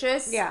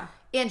suspicious. Yeah.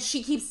 And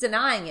she keeps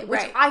denying it,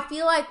 which I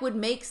feel like would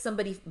make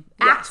somebody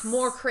act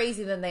more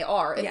crazy than they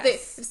are.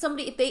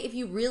 If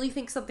you really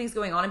think something's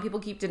going on and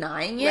people keep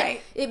denying it,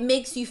 it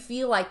makes you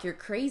feel like you're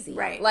crazy.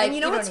 Right. Like, and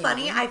you know what's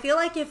funny? I feel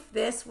like if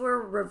this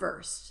were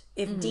reversed,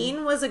 if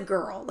Dean was a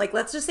girl, like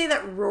let's just say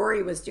that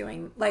Rory was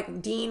doing,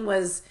 like Dean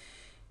was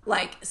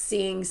like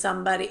seeing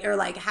somebody or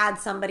like had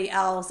somebody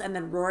else, and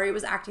then Rory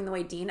was acting the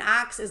way Dean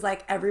acts, is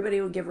like everybody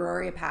would give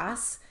Rory a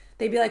pass.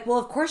 They'd be like, well,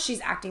 of course she's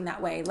acting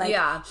that way.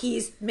 Like,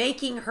 he's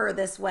making her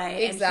this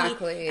way.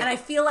 Exactly. And I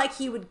feel like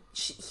he would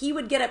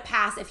get a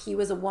pass if he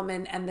was a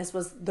woman and this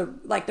was the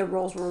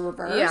roles were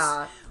reversed.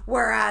 Yeah.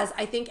 Whereas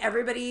I think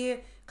everybody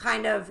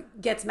kind of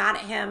gets mad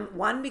at him.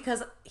 One,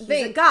 because he's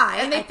a guy,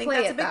 and I think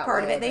that's a big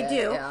part of it. They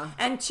do. Yeah.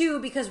 And two,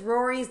 because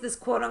Rory's this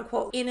quote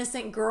unquote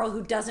innocent girl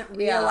who doesn't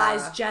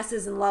realize Jess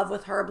is in love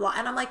with her. Blah.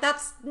 And I'm like,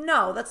 that's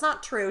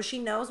not true. She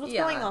knows what's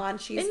going on.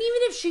 And even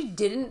if she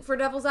didn't, for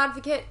devil's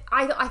advocate,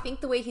 I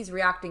think the way he's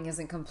reacting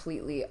isn't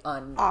completely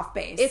off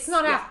base. It's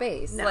not off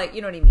base. No. Like,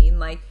 you know what I mean?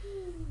 Like,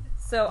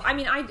 so I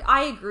mean,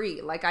 I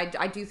agree. Like,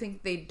 I do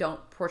think they don't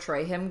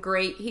portray him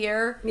great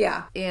here.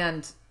 Yeah.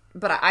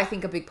 But I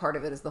think a big part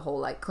of it is the whole,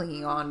 like,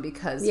 clinging on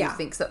because you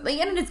think so. Like,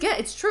 and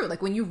it's true.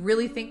 Like, when you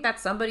really think that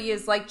somebody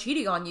is, like,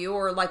 cheating on you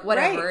or, like,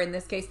 whatever, in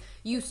this case,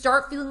 you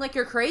start feeling like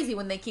you're crazy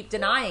when they keep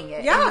denying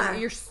it. Yeah.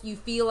 And you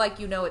feel like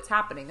you know it's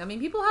happening. I mean,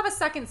 people have a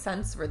second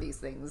sense for these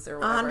things or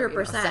whatever. 100%. You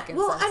know, second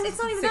well, sense. And it's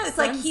not even that. It's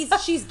like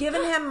she's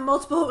given him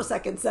multiple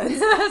second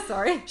sense.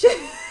 Sorry.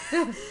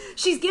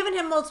 She's given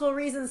him multiple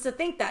reasons to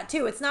think that,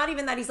 too. It's not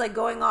even that he's, like,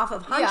 going off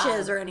of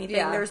hunches or anything.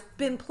 Yeah. There's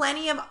been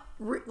plenty of,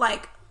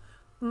 like,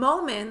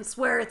 moments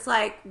where it's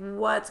like,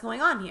 what's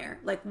going on here?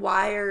 Like,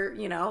 why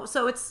are,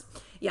 so it's,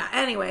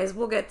 anyways,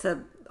 we'll get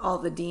to all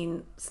the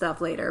Dean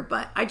stuff later,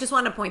 but I just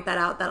want to point that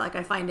out, that, like,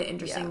 I find it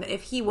interesting that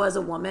if he was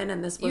a woman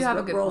and this was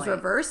roles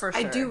reversed, sure.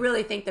 I do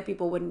really think that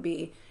people wouldn't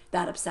be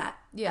that upset.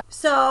 Yeah.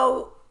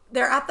 So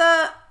they're at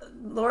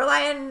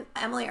Lorelai and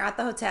Emily are at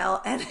the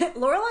hotel, and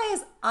Lorelai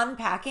is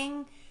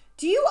unpacking.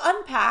 Do you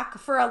unpack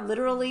for a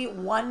literally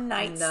one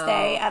night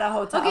stay at a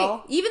hotel?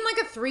 Okay, even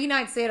like a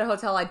 3-night stay at a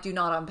hotel, I do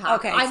not unpack.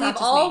 Okay, I leave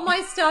all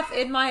my stuff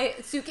in my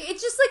suitcase.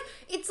 It's just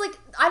like,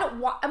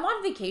 I'm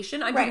on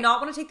vacation. I do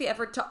not want to take the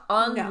effort to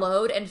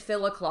unload and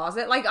fill a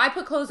closet. Like, I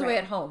put clothes away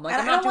at home. Like,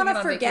 and I'm not doing it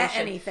on vacation. I don't want to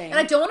forget anything. And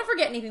I don't want to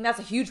forget anything. That's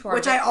a huge part of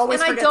it. Which I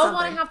always forget. And I don't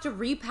want to have to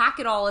repack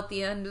it all at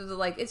the end of the,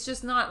 like, it's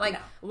just not, like,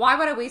 why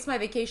would I waste my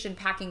vacation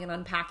packing and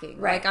unpacking?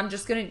 Right. Like, I'm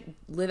just going to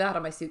live out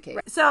of my suitcase.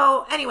 Right.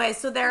 So, anyway,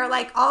 they're,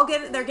 like,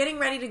 they're getting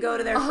ready to go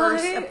to their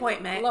first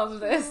appointment. Love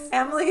this.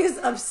 Emily is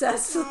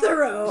obsessed with the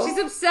robe. She's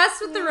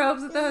obsessed with the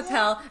robes at the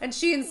hotel, and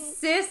she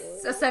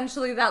insists,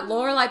 essentially, that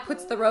Lorelai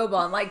puts the robe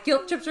on. Like,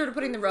 guilt trips her to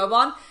putting the robe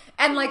on.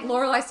 And, like,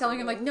 Lorelai's telling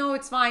him, like, no,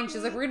 it's fine. She's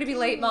like, we're going to be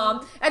late,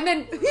 Mom. And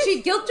then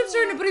she guilt trips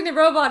her into putting the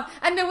robe on.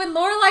 And then when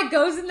Lorelai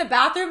goes in the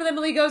bathroom, and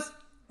Emily goes,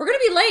 we're going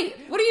to be late.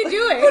 What are you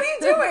doing? What are you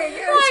doing?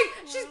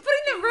 Like, she's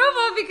putting the robe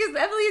on because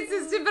Emily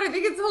insisted, but I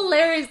think it's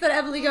hilarious that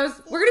Emily goes,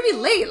 we're going to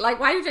be late. Like,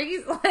 why are you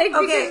taking, like,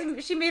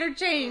 because she made her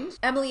change.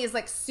 Emily is,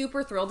 like,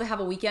 super thrilled to have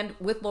a weekend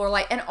with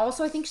Lorelai. And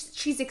also, I think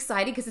she's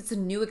excited because it's a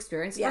new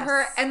experience for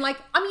her. And, like,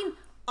 I mean,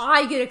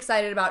 I get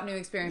excited about new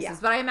experiences,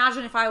 but I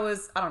imagine if I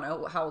was, I don't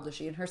know, how old is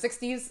she? In her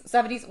 60s,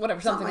 70s,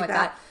 whatever, something like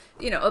that.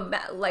 You know,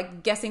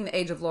 like, guessing the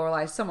age of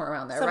Lorelai, somewhere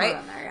around there, right?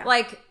 Around there,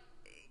 Like,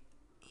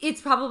 it's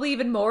probably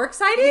even more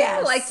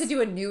exciting, like, to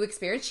do a new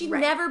experience. She'd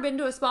never been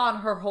to a spa in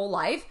her whole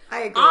life. I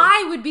agree.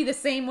 I would be the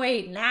same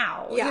way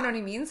now. You know what I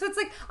mean? So it's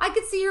like, I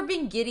could see her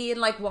being giddy and,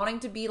 like, wanting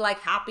to be, like,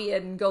 happy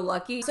and go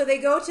lucky. So they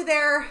go to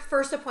their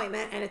first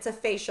appointment, and it's a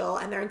facial,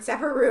 and they're in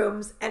separate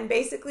rooms, and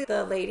basically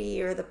the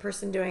lady or the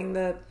person doing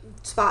the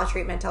spa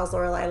treatment tells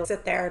Lorelai to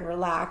sit there and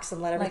relax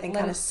and let everything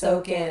kind of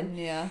soak in.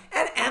 Yeah.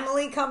 And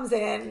Emily comes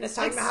in and is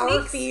talking about how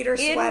her feet are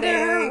sweating. Into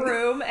her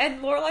room,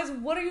 and Lorelai's,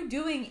 what are you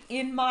doing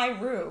in my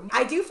room?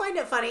 I do find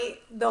it funny,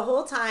 the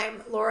whole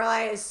time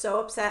Lorelai is so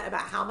upset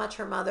about how much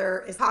her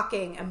mother is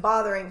talking and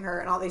bothering her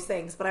and all these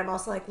things, but I'm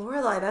also like,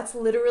 Lorelai, that's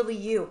literally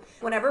you.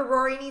 Whenever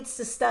Rory needs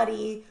to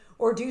study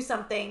or do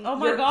something, oh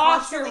my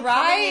gosh, you're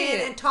right, coming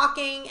in and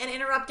talking and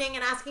interrupting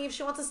and asking if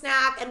she wants a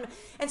snack,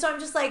 and so I'm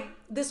just like,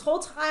 this whole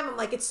time I'm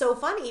like, it's so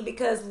funny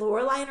because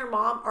Lorelai and her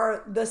mom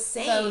are the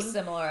same, so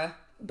similar,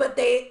 but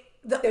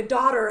their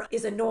daughter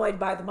is annoyed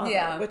by the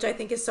mother, which I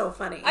think is so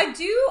funny. I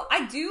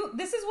do.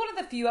 This is one of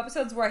the few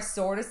episodes where I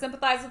sort of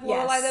sympathize with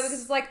Lorelai, though,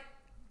 because it's like,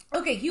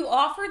 okay, you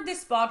offered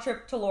this spa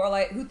trip to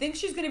Lorelai, who thinks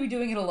she's going to be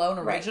doing it alone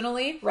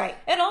originally. Right.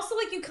 And also,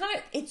 like, you kind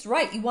of, it's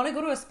right. You want to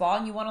go to a spa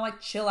and you want to,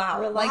 like, chill out.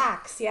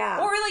 Relax, Or,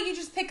 like, you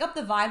just pick up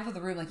the vibe of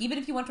the room. Like, even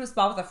if you went to a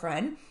spa with a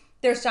friend,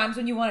 there's times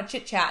when you want to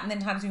chit-chat and then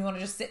times when you want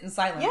to just sit in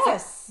silence.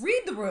 Yes. Like,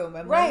 read the room,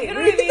 Emily. Right. You know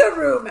read what I mean? the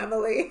room,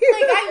 Emily. Like,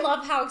 I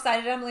love how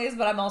excited Emily is,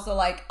 but I'm also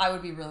like, I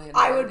would be really annoyed.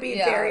 I would be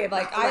very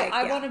like,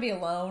 I want to be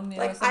alone. You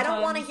know, I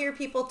don't want to hear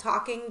people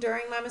talking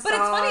during my massage. But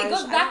it's funny. It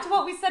goes back to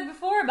what we said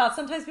before about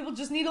sometimes people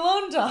just need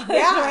alone time.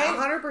 Yeah,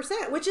 right?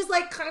 100%. Which is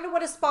like kind of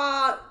what a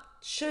spa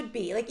should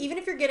be. Like, even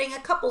if you're getting a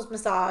couples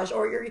massage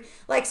or you're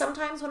like,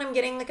 sometimes when I'm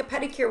getting like a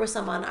pedicure with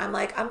someone, I'm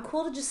like, I'm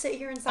cool to just sit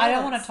here in silence. I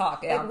don't want to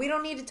talk. Like, we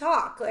don't need to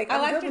talk. Like, I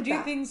like to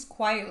do things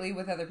quietly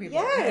with other people.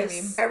 Yes. You know what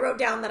I mean? I wrote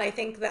down that I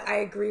think that I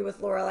agree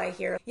with Lorelai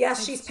here.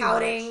 Yes, she's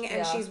pouting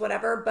and she's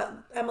whatever, but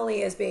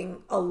Emily is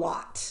being a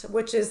lot,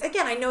 which is,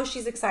 again, I know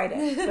she's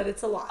excited, but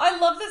it's a lot. I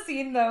love the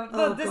scene though.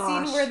 The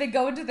scene where they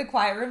go into the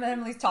quiet room and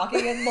Emily's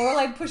talking and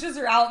Lorelai pushes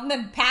her out and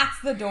then pats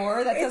the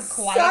door that says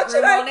quiet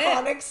room on it. It's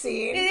such an iconic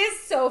scene. It is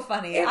so funny.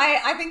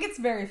 I think it's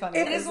very funny.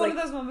 It is one of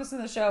those moments in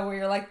the show where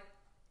you're like,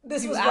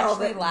 this you was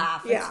actually well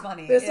laugh. Yeah. It's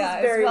funny. This is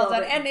very well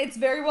done. written. And it's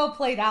very well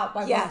played out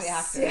by both the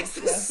actors.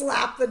 Yes,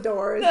 slap the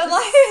doors. Like,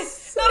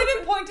 not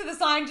even point to the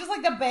sign, just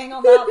like the bang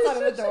on the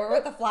outside of the door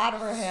with the flat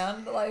of her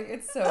hand. Like,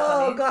 it's so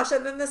funny. Oh gosh,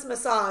 and then this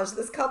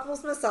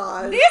couple's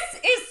massage.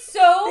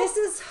 This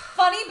is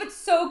funny, but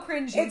so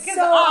cringy. It's Because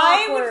so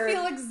I awkward. would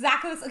feel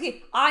exactly this.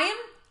 Okay, I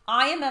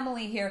am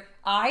Emily here.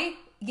 I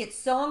get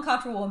so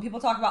uncomfortable when people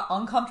talk about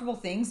uncomfortable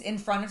things in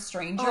front of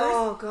strangers.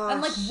 Oh gosh.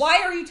 I'm like,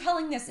 why are you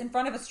telling this in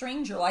front of a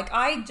stranger? Like,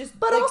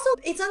 But also,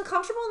 it's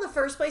uncomfortable in the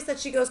first place that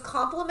she goes,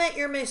 compliment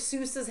your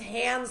masseuse's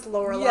hands,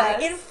 Lorelai,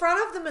 Yes. in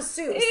front of the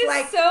masseuse. it is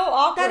like, so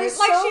awkward. that is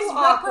like so she's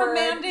awkward.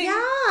 reprimanding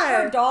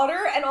Yeah. her daughter,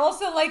 and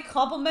also like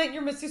compliment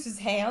your masseuse's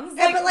hands.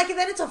 Yeah, but like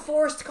then it's a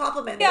forced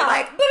compliment. yeah,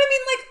 Like, but I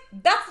mean,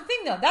 like, that's the thing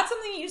though. That's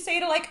something you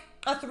say to like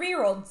a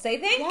 3-year-old. Say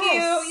thank Yes.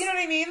 you. You know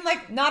what I mean?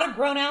 Like, not a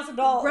grown-ass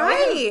adult.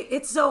 right.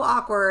 It's so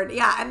awkward.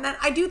 Yeah. And then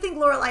I do think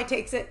Lorelai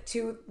takes it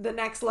to the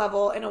next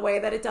level in a way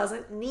that it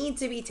doesn't need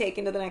to be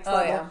taken to the next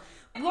level.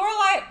 Yeah.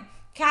 Lorelai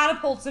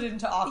catapults it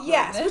into awkwardness.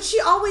 Yes, which she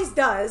always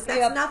does. That's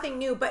Yep. nothing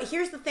new. But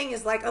here's the thing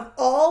is like, of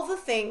all the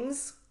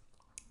things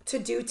to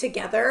do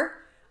together,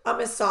 a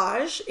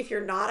massage, if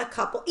you're not a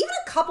couple, even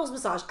a couple's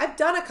massage. I've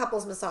done a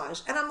couple's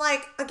massage. And I'm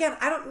like, again,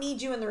 I don't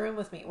need you in the room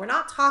with me. We're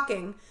not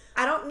talking.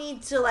 I don't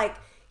need to like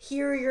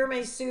hear your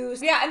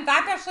masseuse. Yeah, in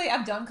fact, actually,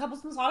 I've done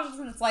couples massages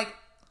when it's like,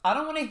 I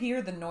don't want to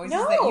hear the noises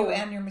No. that you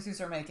and your masseuse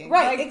are making.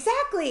 Right, Like,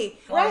 exactly.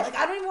 Right, like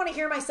I don't even want to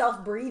hear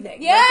myself breathing.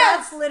 Yes! Like,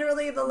 that's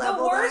literally the The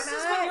level worst that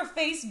is I'm when at. you're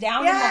face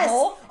down Yes. in the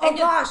hole. Oh and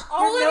gosh,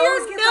 all your of your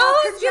nose gets all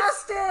nose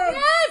gets congested.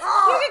 yes,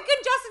 Oh. you get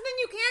congested and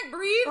you can't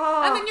breathe,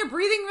 Oh. and then you're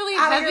breathing really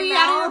Out of your heavy out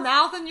of your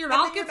mouth. mouth, and your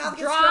mouth And then gets your mouth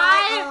gets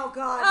dry. Oh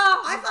god.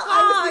 Oh, I thought I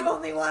was God. the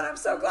only one. I'm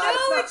so glad No,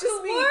 it's it's not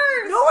just the me.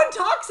 worst. No one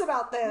talks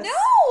about this.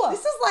 No.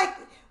 This is like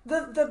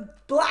the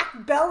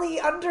black belly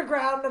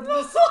underground of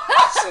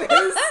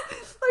massages.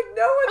 Like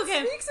no one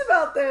Okay. speaks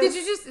about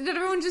this. Did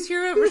everyone just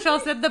hear what Rochelle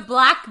said? The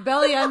black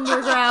belly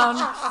underground.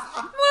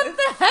 What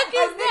the heck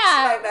I is mixed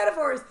that? my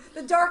metaphors.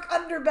 The dark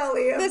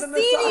underbelly of The the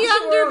massage seedy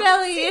world.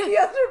 underbelly. Seedy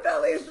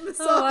underbelly of the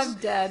massage. Oh, I'm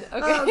dead.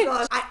 Okay. Oh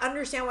gosh. I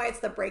understand why it's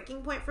the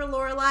breaking point for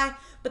Lorelai,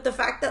 but the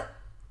fact that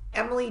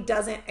Emily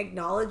doesn't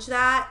acknowledge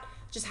that,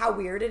 just how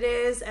weird it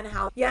is, and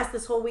how, yes,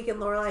 this whole weekend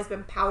Lorelai's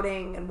been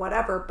pouting and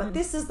whatever, but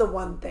this is the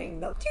one thing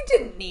that you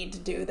didn't need to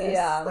do this.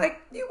 Yeah. Like,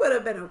 you would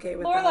have been okay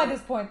with Lorelai that.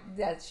 does point.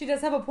 Yeah, she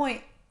does have a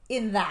point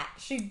in that.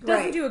 She doesn't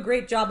Right. do a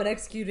great job at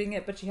executing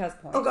it, but she has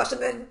points. Oh gosh,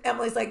 and then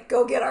Emily's like,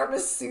 go get our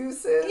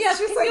masseuses. Yeah,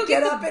 she's can like, you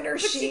get the- up in her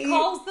but sheet. She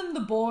calls them the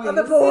boys. Oh,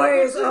 the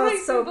boys. Which Oh, makes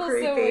it's so people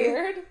creepy.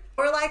 weird.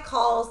 Lorelai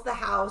calls the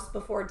house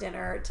before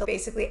dinner to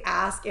basically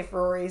ask if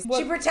Rory's... What?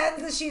 She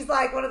pretends that she's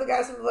like, one of the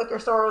guys from the liquor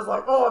store is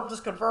like, oh, I'm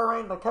just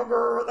confirming the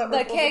kegger that we're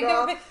The supposed to keg.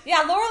 go.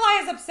 Yeah,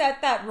 Lorelai is upset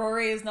that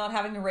Rory is not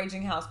having a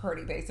raging house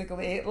party,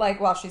 basically,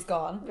 like, while she's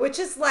gone. Which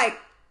is like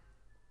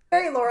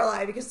very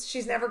Lorelai because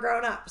she's never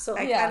grown up. So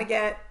I Yeah. kind of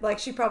get, like,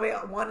 she probably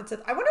wanted to...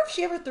 I wonder if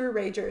she ever threw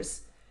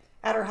ragers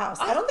at her house.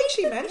 I don't think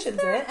she mentions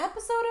Is there it. an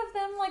episode of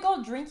them, like,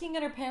 all drinking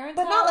at her parents'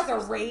 But house not like a or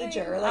something?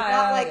 rager. Like,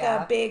 not like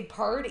yeah. a big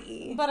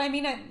party. But I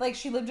mean, like,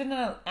 she lived in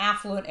an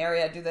affluent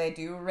area. Do they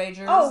do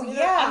ragers? Oh, You know?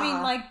 yeah. I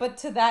mean, like, but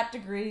to that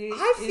degree.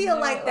 I isn't feel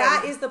it? like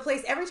that is the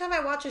place. Every time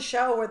I watch a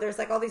show where there's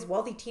like all these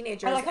wealthy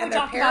teenagers I like how we and their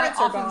talked about it parents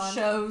are off of gone.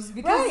 shows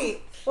because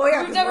Right. Well, yeah,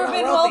 we've 'cause never we're not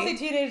been wealthy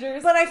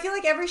teenagers. But I feel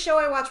like every show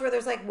I watch where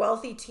there's like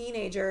wealthy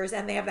teenagers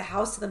and they have the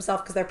house to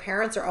themselves because their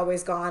parents are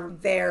always gone,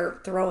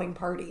 they're throwing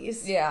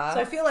parties. Yeah. So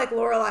I feel like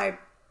Lorelai,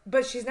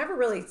 but she's never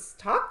really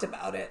talked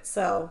about it.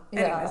 So,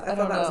 anyways, Yeah, I I thought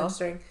don't that was know.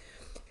 interesting.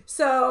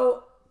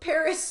 So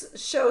Paris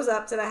shows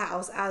up to the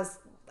house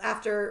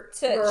after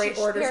Rory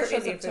orders her shows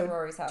Indian up to food.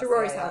 Rory's house. To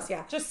Rory's house,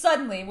 yeah. Just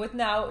suddenly,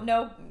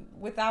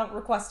 without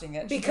requesting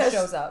it, Because she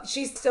just shows up.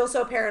 she's still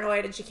so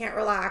paranoid and she can't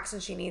relax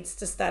and she needs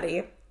to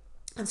study.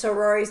 And so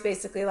Rory's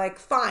basically like,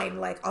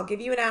 fine, like, I'll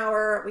give you an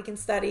hour, we can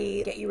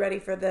study, get you ready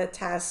for the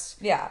test,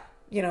 Yeah.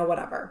 you know,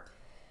 whatever.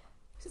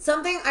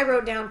 Something I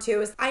wrote down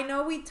too is, I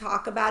know we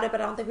talk about it,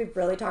 but I don't think we've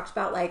really talked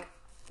about, like,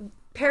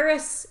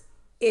 Paris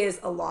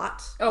is a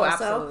lot. Oh, also,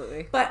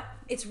 absolutely. But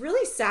it's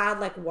really sad,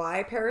 like,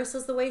 why Paris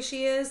is the way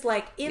she is.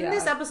 Like, in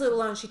this episode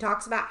alone, she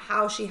talks about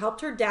how she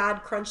helped her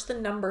dad crunch the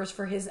numbers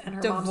for his and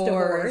her mom's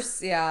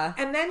divorce. Yeah.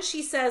 And then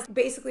she says,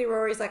 basically,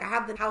 Rory's like, I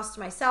have the house to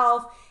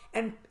myself.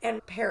 And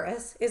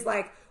Paris is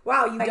like,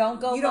 wow, you don't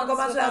go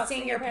months without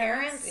seeing your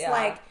parents? Yeah.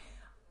 Like,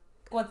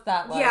 What's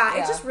that like? yeah,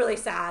 it's just really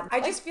sad.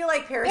 I just feel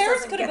like Paris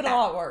doesn't could get have been that. a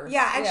lot worse.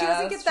 Yeah, and she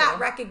doesn't that's get that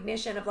true.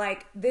 recognition of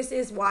like, this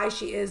is why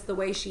she is the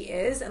way she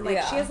is. And like,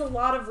 Yeah. she has a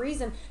lot of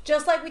reason.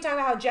 Just like we talk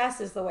about how Jess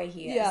is the way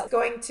he is. Yeah.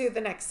 Going to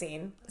the next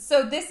scene.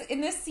 So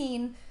in this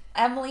scene,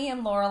 Emily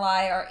and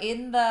Lorelai are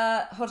in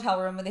the hotel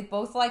room, and they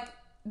both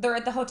they're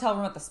at the hotel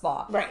room at the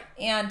spa. Right.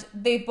 And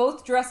they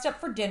both dressed up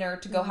for dinner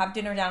to go have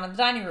dinner down in the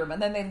dining room.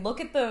 And then they look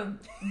at the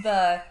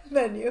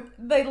Menu.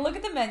 they look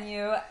at the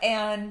menu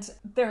and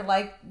they're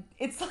like,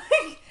 it's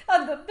like,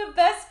 the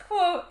best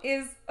quote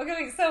is, okay,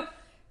 wait, so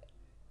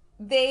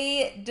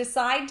they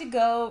decide to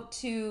go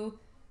to,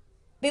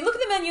 they look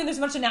at the menu and there's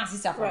a bunch of nasty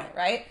stuff on it,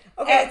 right?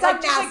 Okay, And it's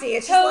not just nasty.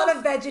 It's just a lot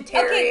of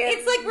vegetarian. Okay,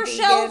 it's like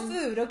Rochelle vegan.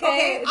 food,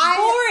 okay? It's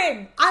I,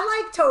 boring.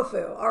 I like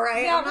tofu, all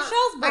right? Yeah, I'm not-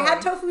 Rochelle's boring. I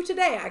had tofu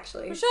today,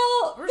 actually.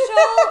 Rochelle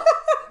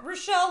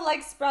Rochelle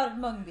likes sprouted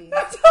mung beans.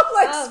 I don't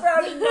like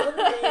sprouted mung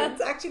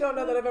beans. I actually don't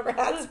know that I've ever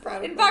had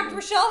sprouted In mung fact,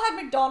 beans. Rochelle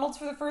had McDonald's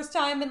for the first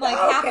time in like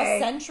half a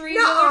century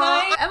the other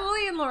night.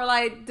 Emily and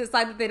Lorelai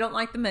decide that they don't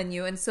like the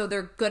menu, and so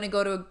they're going to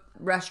go to a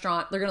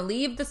restaurant. They're going to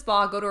leave the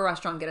spa, go to a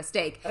restaurant, get a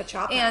steak. A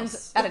chop and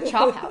house. At a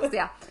chop house,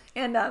 yeah.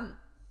 And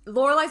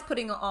Lorelai's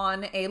putting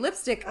on a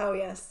lipstick. Oh,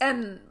 yes.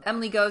 And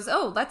Emily goes,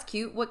 oh, that's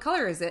cute. What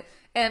color is it?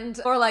 And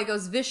Lorelai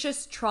goes,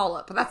 Vicious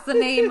Trollop. That's the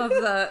name of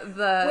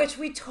the Which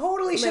we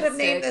totally should have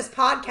named this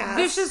podcast.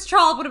 Vicious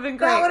Trollop would have been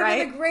great, right? That would have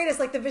been the greatest,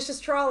 like the Vicious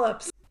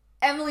Trollops.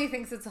 Emily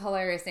thinks it's a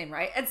hilarious name,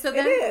 right? And so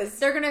then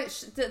they're going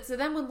to... So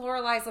then when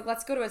Lorelai's like,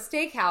 let's go to a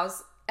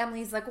steakhouse,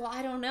 Emily's like, well,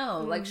 I don't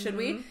know. Like, should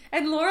we?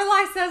 And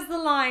Lorelai says the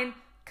line,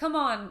 come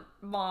on,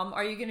 Mom,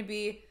 are you going to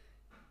be...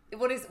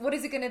 What is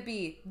it going to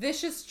be?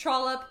 Vicious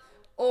Trollop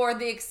or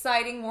the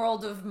exciting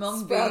world of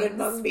mung beans or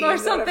something,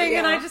 whatever, yeah.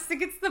 And I just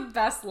think it's the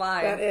best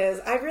line. That is.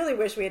 I really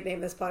wish we had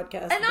named this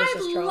podcast. And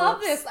I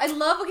love this. I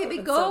love. Okay,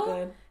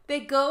 they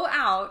go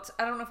out.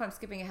 I don't know if I'm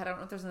skipping ahead. I don't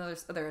know if there's another.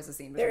 Oh, there is a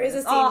scene. There is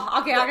a scene. Oh,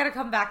 okay. I gotta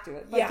come back to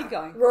it. But keep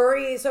going.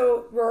 Rory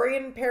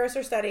and Paris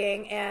are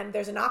studying, and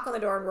there's a knock on the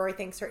door, and Rory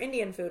thinks her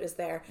Indian food is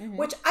there. Mm-hmm.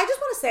 Which I just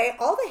want to say,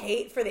 all the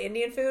hate for the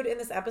Indian food in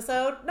this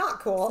episode, not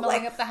cool.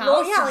 Smelling up the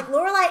house. Like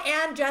Lorelai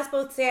and Jess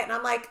both say it, and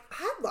I'm like,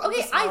 I love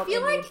the smell of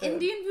Indian food. I feel like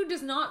Indian food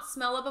does not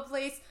smell up a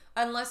place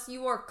unless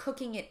you are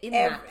cooking it in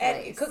that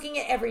place. Cooking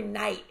it every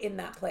night in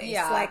that place.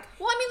 Yeah. Like,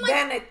 well, I mean,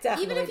 like, then it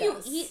definitely even if you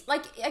does. eat,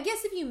 like, I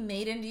guess if you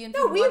made Indian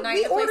food one night,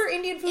 we order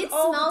Indian food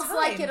all the time. It smells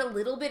like it a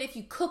little bit if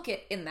you cook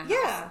it in the house.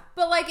 Yeah.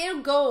 But, like,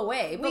 it'll go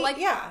away. But,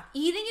 eating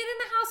it in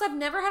the house, I've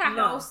never had a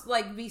house,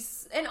 like, be...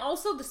 And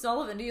also, the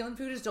smell of Indian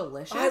food is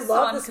delicious. I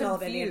love the smell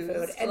of Indian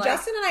food. And like,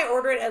 Justin and I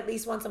order it at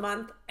least once a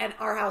month, and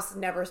our house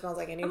never smells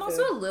like Indian food. I'm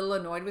also a little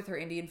annoyed with her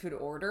Indian food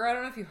order. I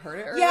don't know if you heard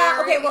it earlier. Yeah,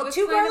 okay, well,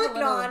 2 garlic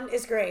naan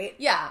is great.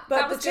 Yeah.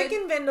 But the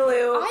chicken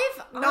vindaloo,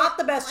 not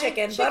the best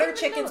chicken. Butter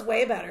chicken's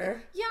way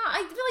better. Yeah, I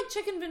feel like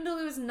chicken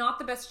vindaloo is not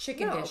the best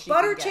chicken dish.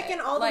 Butter chicken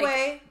all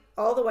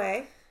the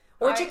way.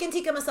 Or chicken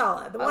tikka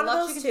masala. One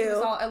of those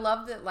two. I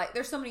love that. Like,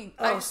 there's so many.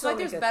 I just feel like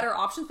there's better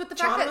options. But the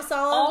fact that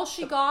all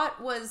she got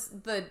was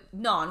the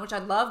naan, which I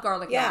love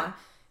garlic naan,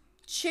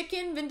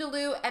 chicken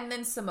vindaloo, and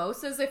then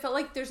samosas. I felt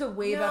like there's a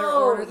way better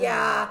order than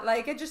that.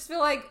 Like, I just feel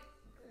like.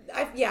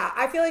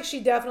 I feel like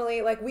she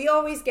definitely, like, we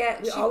always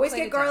get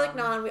garlic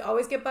naan, we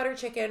always get butter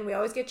chicken, we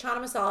always get chana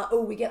masala.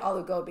 Oh, we get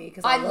aloo gobi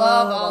because I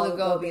love aloo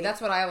gobi.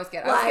 That's what I always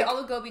get. I always get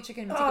aloo gobi,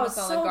 chicken tikka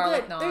masala, and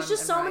garlic naan. There's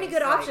just so many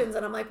good options,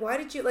 and I'm like, why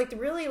did you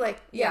really like?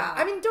 Yeah,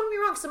 I mean, don't get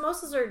me wrong,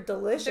 samosas are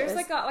delicious. There's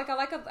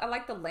I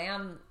like the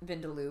lamb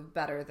vindaloo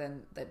better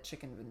than the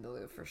chicken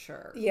vindaloo for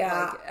sure.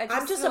 Yeah, like,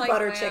 I'm just a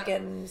butter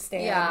chicken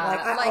stan. Yeah, like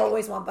I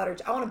always want butter.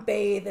 I want to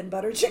bathe in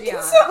butter chicken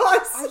sauce.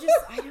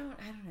 I don't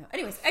know.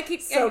 Anyways,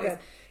 good.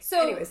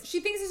 So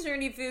she thinks it's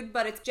Indian food,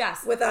 but it's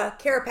Jess. With a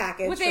care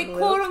package. With a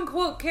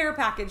quote-unquote care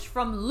package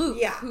from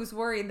Luke, who's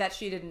worried that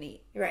she didn't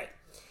eat. Right.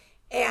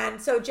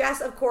 And so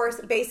Jess, of course,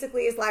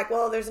 basically is like,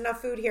 well, there's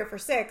enough food here for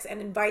 6, and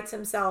invites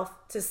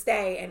himself to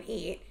stay and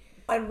eat.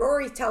 And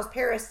Rory tells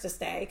Paris to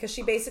stay, because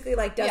she basically,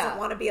 like, doesn't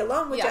want to be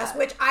alone with Jess,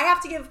 which I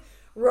have to give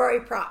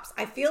Rory props.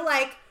 I feel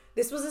like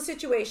this was a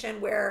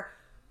situation where...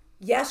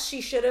 Yes, she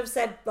should have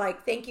said,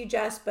 like, thank you,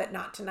 Jess, but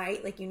not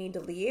tonight. Like, you need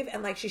to leave.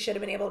 And, like, she should have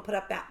been able to put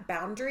up that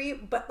boundary.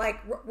 But, like,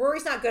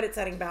 Rory's not good at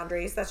setting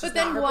boundaries. That's just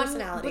not her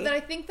personality. But then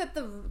I think that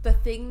the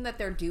thing that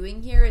they're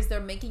doing here is they're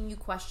making you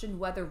question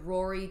whether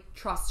Rory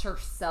trusts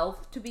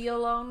herself to be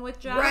alone with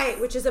Jess. Right,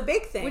 which is a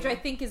big thing. Which I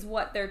think is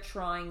what they're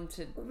trying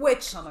to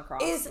come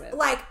across with.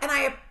 Like, and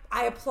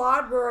I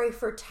applaud Rory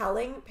for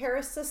telling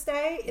Paris to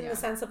stay in the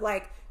sense of,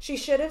 like, she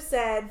should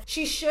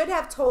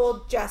have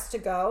told Jess to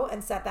go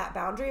and set that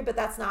boundary, but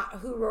that's not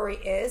who Rory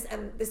is,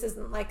 and this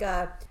isn't like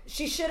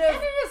she should have...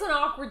 And it is an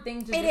awkward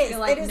thing to feel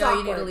like, no, awkward.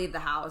 You need to leave the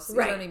house. You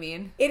know what I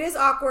mean? It is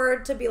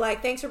awkward to be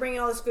like, thanks for bringing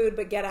all this food,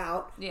 but get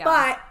out. Yeah.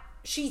 But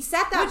she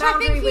set that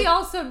boundary. Which I think he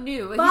also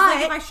knew. He's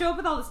like, if I show up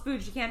with all this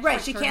food, she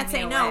can't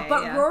say no.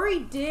 But Rory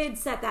did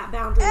set that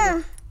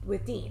boundary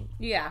with Dean.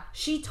 Yeah.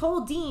 She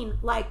told Dean,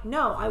 like,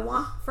 no, I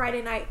want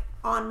Friday night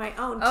on my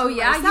own.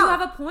 You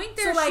have a point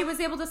there. So, like, she was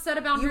able to set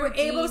a boundary. You were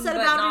able to set a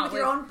boundary with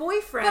your own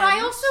boyfriend. But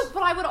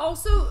I would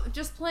also,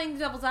 just playing the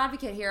devil's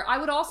advocate here, I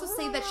would also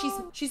say that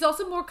she's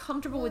also more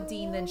comfortable with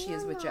Dean than she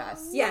is with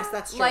Jess. Yes,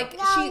 that's true. Like,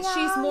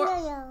 she's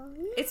more...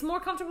 It's more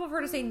comfortable for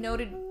her to say no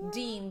to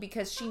Dean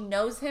because she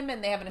knows him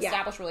and they have an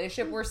established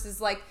relationship versus,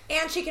 like...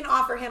 And she can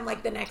offer him,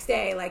 like, the next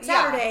day. Like,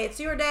 Saturday, it's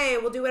your day.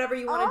 We'll do whatever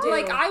you want to do.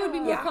 Like, I would be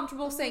more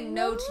comfortable saying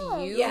no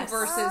to you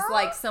versus,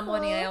 like,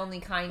 someone I only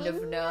kind of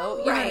know.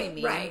 You know what I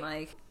mean? Right.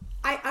 Like,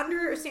 I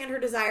understand her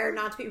desire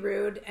not to be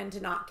rude and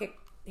to not kick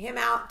him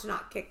out, to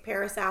not kick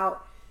Paris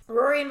out.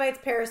 Rory invites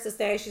Paris to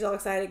stay. She's all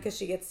excited because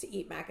she gets to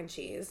eat mac and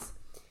cheese.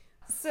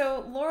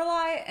 So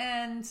Lorelai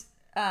and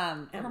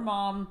her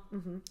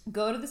mom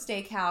go to the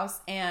steakhouse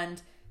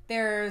and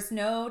there's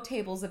no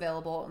tables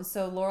available. And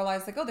so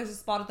Lorelai's like, oh, there's a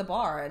spot at the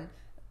bar. And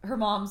her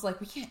mom's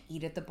like, we can't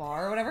eat at the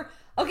bar or whatever.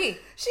 Okay,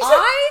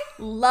 I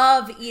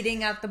love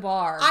eating at the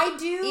bar. I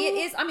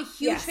do. I'm a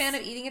huge fan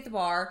of eating at the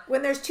bar.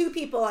 When there's two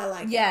people, I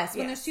like it.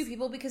 When there's two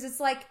people, because it's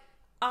like,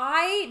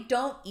 I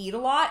don't eat a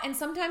lot, and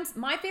sometimes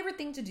my favorite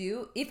thing to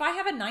do, if I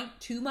have a night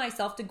to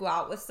myself to go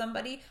out with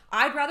somebody,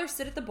 I'd rather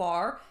sit at the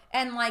bar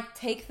and like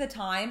take the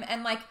time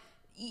and like,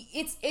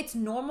 it's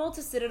normal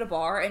to sit at a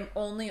bar and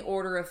only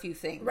order a few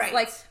things, right?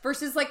 Like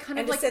versus like kind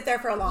and of like sit there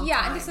for a long time.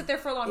 Yeah, and to sit there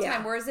for a long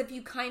time. Whereas if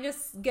you kind of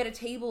get a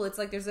table, it's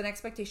like there's an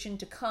expectation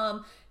to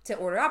come to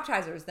order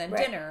appetizers, then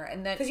dinner,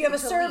 and then because you have a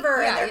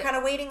server and they're kind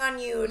of waiting on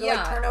you to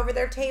like turn over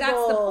their table.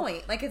 That's the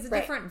point. Like it's a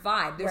different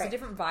vibe. There's a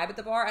different vibe at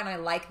the bar, and I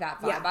like that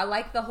vibe. Yeah. I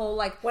like the whole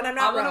like when I'm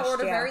not I want to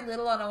order very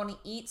little and I want to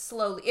eat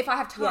slowly if I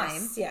have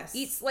time. Yes.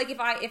 Eat like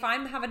if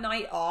I'm have a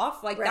night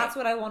off, like that's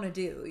what I want to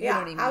do. You know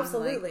what I mean?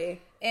 Absolutely.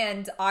 Like,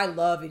 and I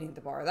love eating at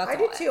the bar. I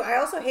do too. I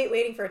also hate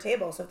waiting for a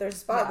table. So if there's a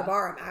spot at the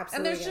bar, I'm absolutely.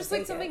 And there's just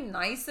like something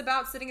nice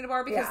about sitting at a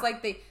bar because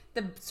like the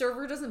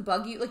server doesn't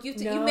bug you. Like you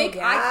make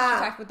eye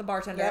contact with the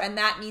bartender, and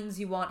that means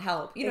you want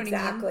help. You know what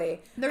I mean?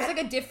 There's like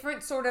a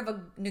different sort of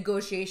a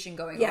negotiation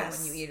going on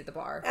when you eat at the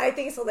bar. I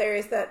think it's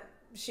hilarious that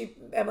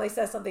Emily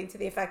says something to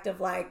the effect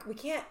of like, we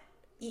can't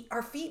eat,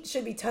 our feet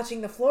should be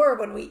touching the floor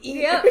when we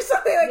eat or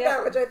something like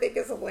that, which I think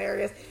is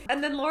hilarious.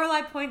 And then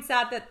Lorelai points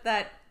out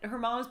that her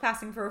mom is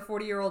passing for a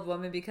 40-year-old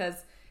woman because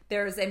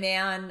there's a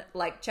man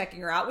like checking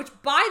her out, which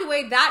by the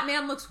way, that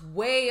man looks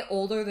way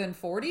older than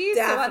 40.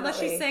 Definitely. So unless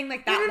she's saying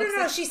like that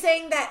no, she's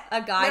saying that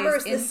a guy remember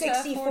is the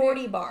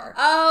 60-40 bar.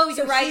 Oh,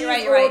 so you're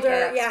right.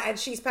 Older, and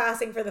she's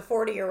passing for the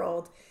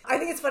 40-year-old. I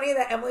think it's funny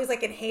that Emily's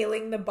like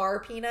inhaling the bar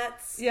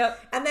peanuts. Yep.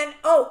 And then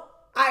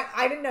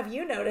I didn't know if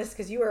you noticed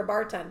because you were a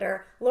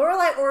bartender.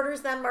 Lorelai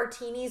orders them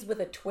martinis with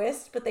a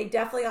twist, but they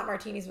definitely got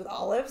martinis with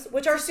olives,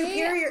 which are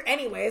superior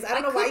anyways. I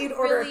don't know why you'd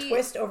order a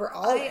twist over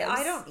olives.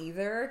 I don't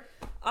either.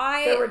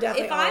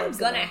 If I'm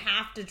gonna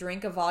have to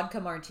drink a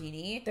vodka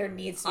martini, there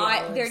needs to be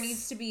olives. There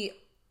needs to be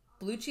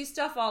blue cheese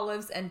stuffed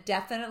olives, and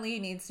definitely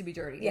needs to be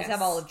dirty. It needs to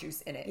have olive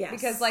juice in it. Yes.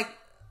 Because like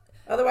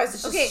otherwise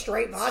it's just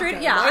straight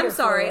vodka. I'm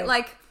sorry. Fluid.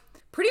 Like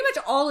pretty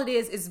much all it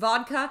is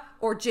vodka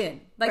or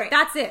gin. Like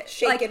that's it.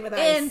 Shaken with ice.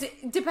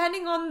 And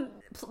depending on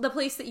the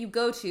place that you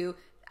go to,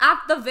 at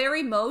the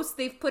very most,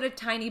 they've put a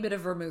tiny bit of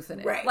vermouth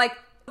in it. Right. Like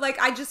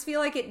I just feel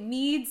like it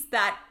needs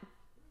that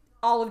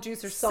olive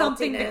juice or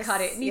something to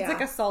cut it. It needs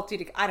like a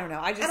salty I don't know.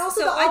 I just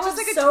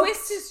a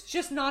twist is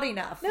just not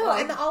enough. No,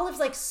 and the olives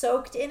like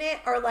soaked in it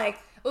are like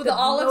the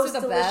olives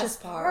are the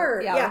best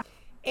part. Yeah.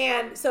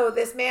 And so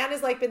this man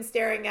has like been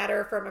staring at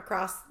her from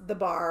across the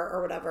bar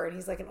or whatever, and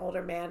he's like an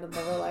older man, and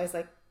Lorelai's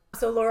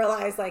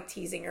like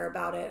teasing her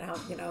about it, how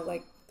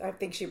like I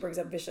think she brings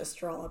up vicious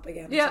stroll up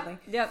again or something.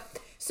 Yep.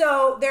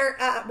 So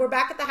we're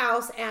back at the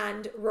house,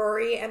 and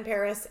Rory and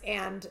Paris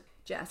and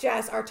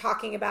Jess are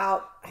talking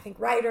about, I think,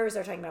 writers.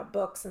 They're talking about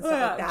books and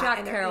stuff like that. Jack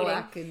and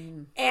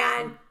Kerouac.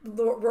 And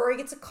Rory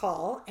gets a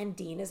call, and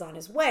Dean is on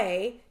his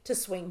way to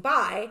swing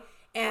by.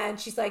 And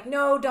she's like,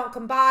 no, don't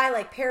come by.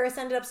 Like, Paris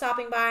ended up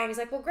stopping by. And he's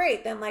like, well,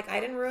 great. Then, like, I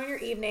didn't ruin your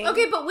evening.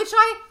 Okay, but which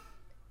I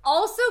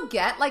also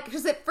get. Like,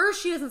 because at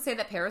first she doesn't say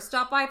that Paris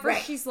stopped by.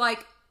 First she's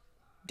like,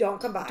 don't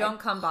come by. Don't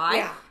come by.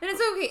 Yeah. And it's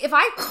okay. If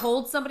I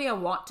told somebody I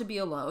want to be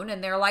alone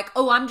and they're like,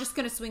 oh, I'm just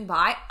going to swing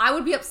by, I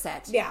would be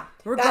upset. Yeah.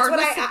 That's what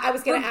I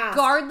was going to ask.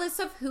 Regardless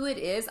of who it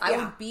is, I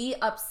would be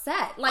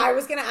upset. Like, I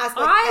was going to ask,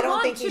 like, I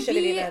don't think you should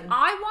have even.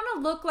 I want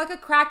to look like a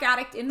crack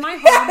addict in my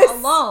home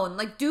alone.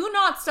 Like, do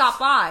not stop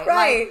by.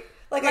 Right.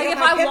 Like if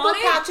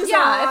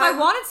I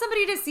wanted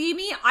somebody to see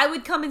me, I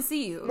would come and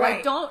see you.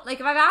 Right. Like,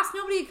 if I've asked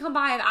nobody to come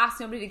by, I've asked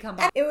nobody to come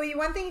by. It would be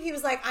one thing if he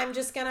was like, I'm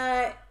just going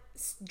to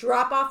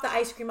drop off the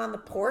ice cream on the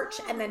porch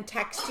and then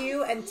text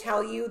you and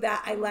tell you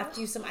that I left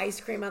you some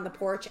ice cream on the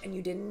porch and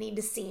you didn't need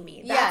to see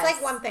me. That's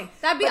like one thing.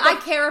 That'd be I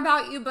care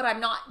about you, but I'm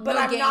not.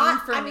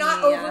 I'm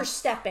not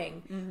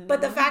overstepping. Mm-hmm.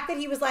 But the fact that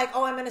he was like,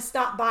 "Oh, I'm going to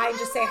stop by and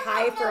just say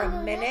hi for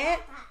a minute,"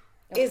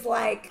 is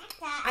like,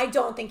 I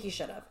don't think he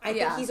should have. I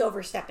think he's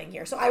overstepping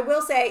here. So I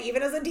will say,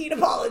 even as a Dean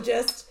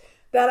apologist,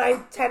 that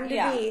I tend to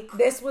be,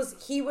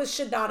 he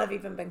should not have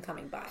even been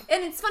coming by.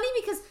 And it's funny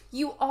because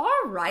you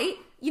are right.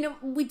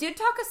 We did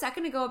talk a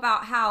second ago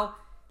about how,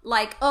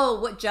 like,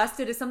 what Jess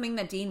did is something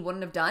that Dean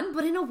wouldn't have done.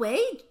 But in a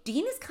way,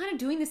 Dean is kind of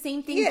doing the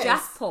same thing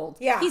Jess pulled.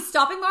 Yeah. He's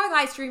stopping by with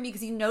ice cream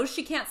because he knows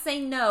she can't say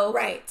no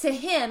to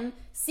him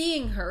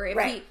seeing her.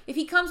 If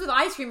he comes with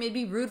ice cream, it'd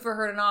be rude for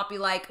her to not be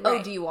like,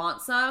 oh, do you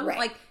want some? Right.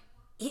 Like,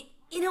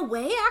 in a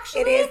way,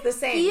 actually, it is the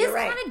same. He is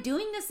kind of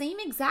doing the same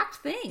exact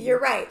thing. You're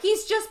right.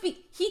 He's just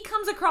he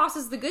comes across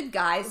as the good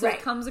guy, so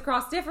it comes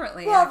across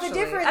differently. Well, actually. the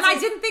difference, and I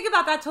didn't think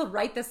about that till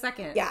right this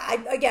second. Yeah,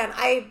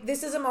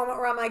 this is a moment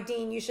where I'm like,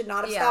 Dean, you should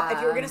not have stopped.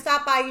 If you were going to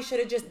stop by, you should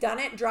have just done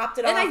it, dropped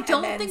it off. And I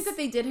don't think that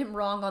they did him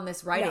wrong on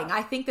this writing. No.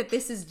 I think that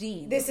this is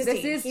Dean. This is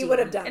Dean. He would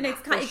have done it.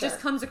 And it just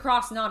comes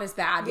across not as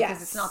bad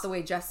because it's not the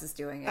way Jess is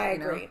doing it. I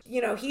agree.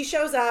 He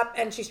shows up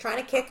and she's trying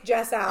to kick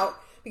Jess out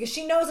because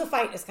she knows a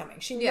fight is coming.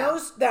 She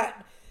knows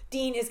that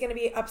Dean is going to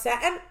be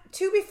upset. And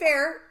to be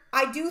fair,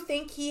 I do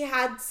think he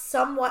had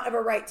somewhat of a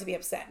right to be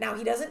upset. Now,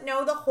 he doesn't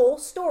know the whole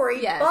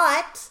story,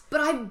 but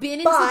I've been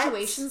in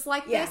situations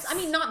like this. I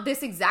mean, not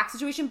this exact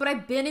situation, but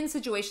I've been in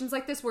situations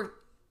like this where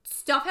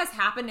stuff has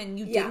happened and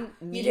you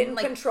didn't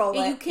control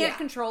it. You can't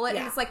control it.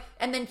 And it's like,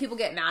 and then people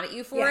get mad at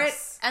you for it.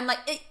 And like,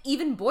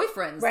 even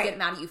boyfriends get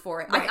mad at you for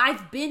it. Right.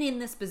 I've been in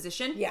this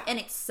position and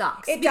it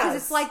sucks. Because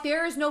it's like,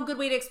 there is no good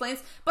way to explain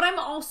this. But I'm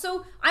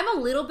a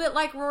little bit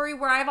like Rory,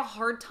 where I have a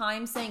hard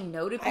time saying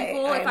no to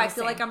people if I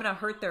feel like I'm going to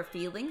hurt their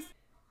feelings.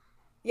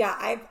 Yeah,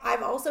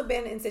 I've also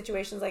been in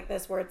situations like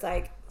this where it's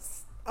like,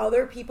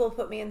 other people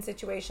put me in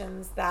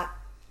situations that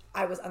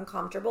I was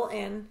uncomfortable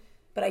in,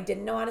 but I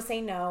didn't know how to say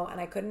no, and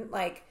I couldn't,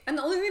 like... And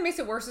the only thing that makes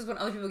it worse is when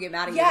other people get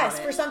mad at you Yes,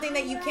 for something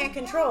that you can't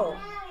control.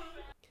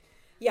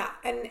 Yeah,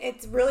 and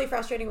it's really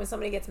frustrating when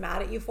somebody gets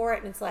mad at you for it,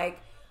 and it's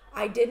like,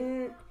 I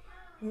didn't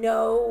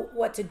know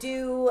what to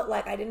do,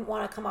 like, I didn't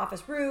want to come off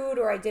as rude,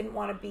 or I didn't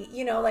want to be,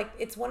 you know, like,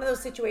 it's one of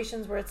those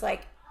situations where it's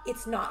like,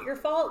 it's not your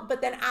fault,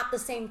 but then at the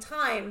same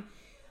time...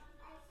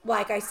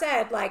 Like I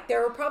said, like,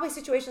 there were probably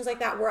situations like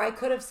that where I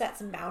could have set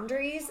some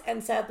boundaries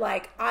and said,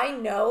 like, I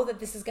know that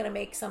this is going to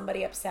make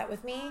somebody upset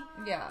with me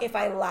if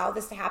I allow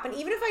this to happen,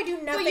 even if I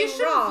do nothing wrong. But you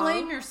shouldn't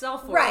blame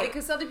yourself for it,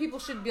 because other people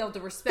should be able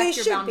to respect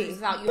your boundaries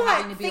without you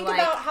having to be like... But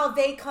think about how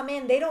they come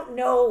in. They don't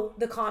know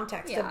the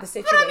context of the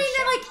situation. But I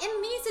mean, like,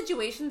 in these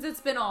situations, it's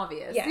been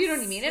obvious. Yes. You know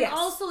what I mean? And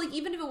also, like,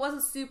 even if it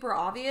wasn't super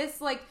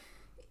obvious, like,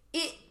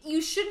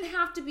 you shouldn't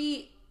have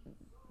to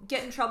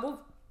get in trouble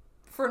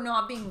for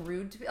not being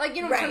rude to like,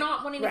 you know, for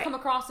not wanting to come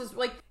across as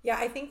like... Yeah,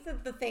 I think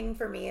that the thing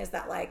for me is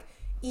that, like,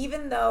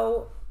 even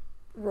though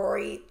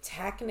Rory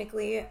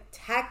technically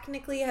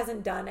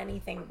hasn't done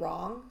anything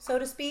wrong, so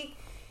to speak,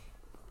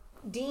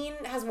 Dean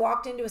has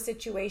walked into a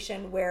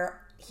situation where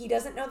he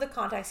doesn't know the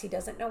context. He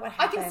doesn't know what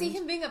happened. I can see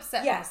him being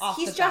upset. Yes,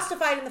 he's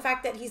justified in the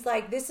fact that he's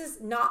like, this is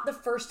not the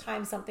first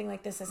time something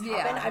like this has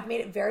happened. I've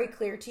made it very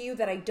clear to you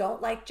that I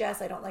don't like Jess.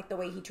 I don't like the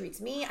way he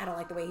treats me. I don't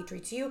like the way he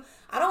treats you.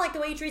 I don't like the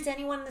way he treats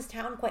anyone in this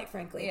town, quite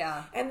frankly.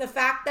 Yeah. And the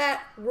fact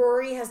that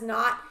Rory has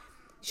not...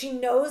 She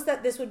knows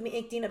that this would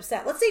make Dean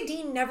upset. Let's say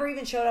Dean never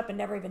even showed up and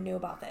never even knew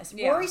about this.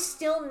 Yeah. Rory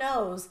still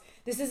knows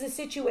this is a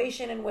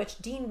situation in which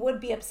Dean would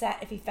be upset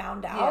if he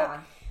found out. Yeah.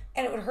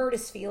 And it would hurt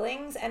his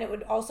feelings, and it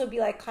would also be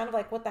like, kind of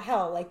like, what the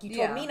hell? Like, you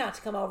told me not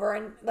to come over,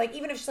 and like,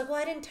 even if she's like,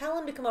 well, I didn't tell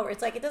him to come over.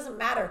 It's like, it doesn't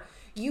matter.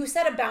 You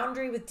set a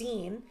boundary with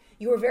Dean.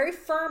 You were very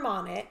firm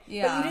on it, but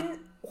you didn't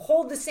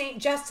hold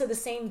Jess to the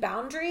same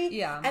boundary.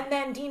 Yeah. And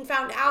then Dean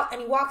found out,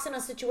 and he walks in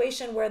a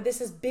situation where this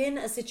has been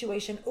a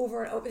situation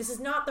over and over. This is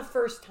not the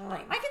first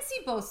time. I can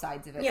see both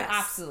sides of it. Yes.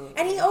 Absolutely.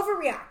 And he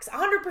overreacts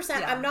 100%.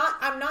 Yeah.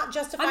 I'm not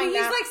justifying that. I mean,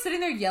 he's like sitting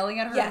there yelling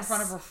at her in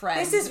front of her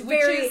friends. This is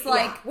which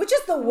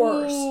is the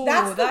worst. Ooh,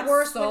 that's the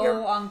worst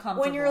so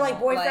uncomfortable. When your like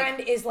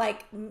boyfriend is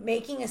like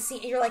making a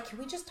scene. You're like, can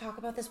we just talk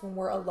about this when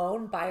we're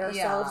alone by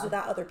ourselves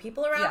without other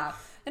people around? Yeah.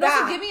 And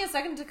also, give me a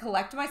second to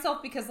collect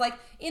myself, because, like,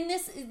 in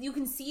this, you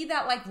can see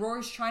that, like,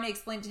 Rory's trying to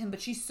explain to him, but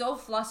she's so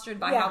flustered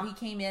by how he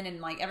came in and,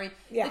 like,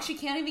 like, she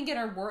can't even get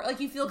her word. Like,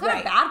 you feel kind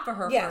of bad for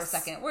her for a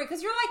second.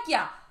 Because you're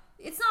like,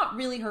 it's not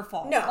really her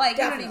fault. No, like,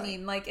 definitely. You know what I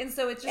mean? Like, and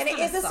so it's just and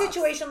it is a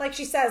situation, like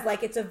she says,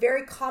 like, it's a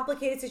very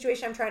complicated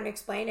situation I'm trying to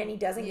explain, and he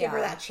doesn't give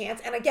her that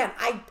chance. And again,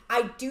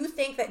 I do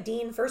think that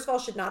Dean, first of all,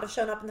 should not have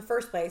shown up in the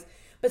first place.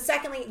 But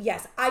secondly,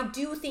 yes, I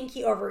do think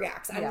he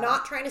overreacts. I'm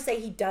not trying to say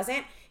he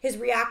doesn't. His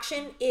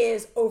reaction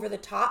is over the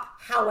top.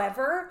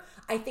 However,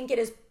 I think it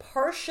is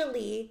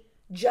partially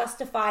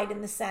justified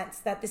in the sense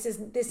that this is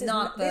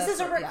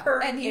a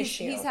recurring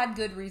issue. He's had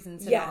good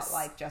reasons to not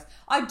like Jess.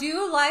 I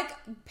do like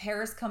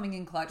Paris coming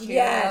in clutch here.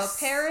 Yes.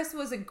 Paris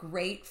was a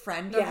great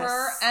friend to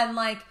her, and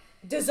like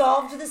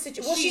dissolved the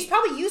situation. Well, she's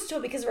probably used to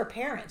it because of her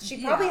parents.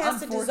 She probably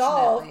has to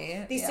dissolve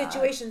these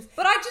situations.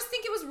 But I just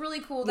think it was really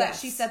cool that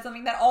she said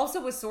something that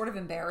also was sort of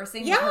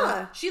embarrassing.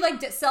 Yeah. She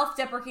like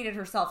self-deprecated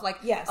herself. Like,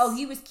 oh,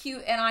 he was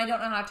cute and I don't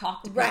know how to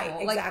talk to people.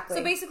 Right, exactly. Like,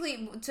 so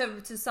basically,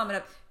 to sum it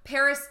up,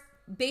 Paris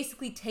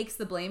basically takes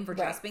the blame for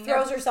Jess being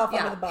throws herself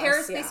under the bus.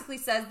 Paris basically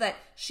says that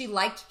she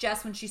liked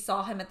Jess when she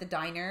saw him at the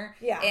diner.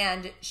 Yeah.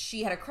 And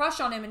she had a crush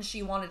on him and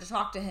she wanted to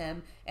talk to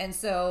him. And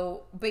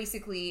so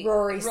basically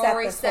Rory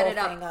set it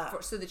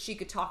up so that she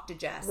could talk to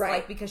Jess. Right.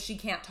 Like, because she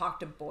can't talk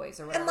to boys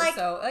or whatever. And like,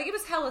 so like, it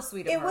was hella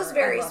sweet of her. It was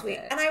very sweet.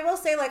 And I will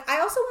say, like, I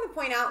also want to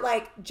point out,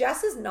 like,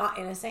 Jess is not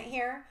innocent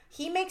here.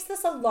 He makes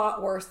this a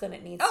lot worse than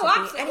it needs to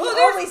be. And he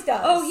always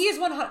does. Oh, he is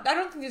 100. I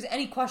don't think there's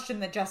any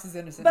question that Jess is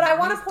innocent. But I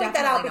want to point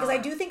that out because I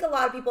do think a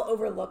lot of people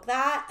overlook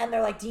that and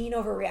they're like, Dean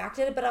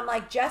overreacted. But I'm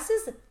like, Jess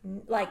is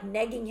like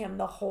negging him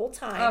the whole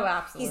time. Oh,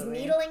 absolutely.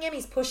 He's needling him.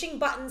 He's pushing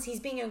buttons. He's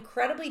being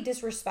incredibly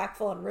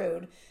disrespectful and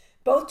rude,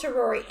 both to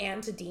Rory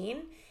and to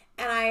Dean.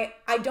 And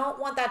I don't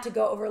want that to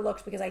go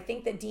overlooked because I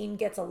think that Dean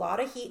gets a lot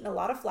of heat and a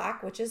lot of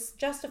flack, which is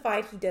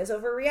justified. He does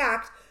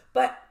overreact.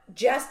 But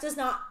Jess does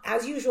not,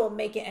 as usual,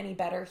 make it any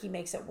better. He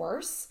makes it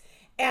worse.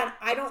 And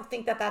I don't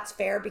think that that's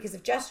fair because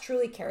if Jess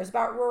truly cares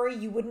about Rory,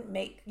 you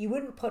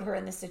wouldn't put her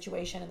in this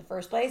situation in the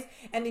first place.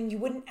 And then you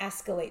wouldn't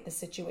escalate the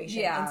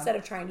situation instead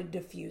of trying to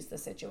diffuse the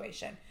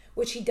situation.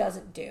 which he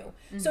doesn't do.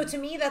 So to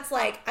me, that's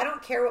like, I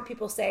don't care what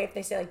people say. If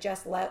they say like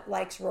Jess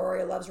likes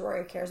Rory or loves Rory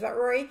or cares about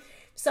Rory,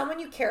 someone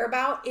you care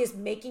about is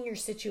making your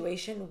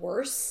situation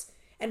worse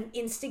and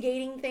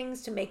instigating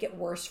things to make it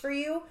worse for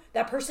you.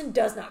 That person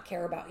does not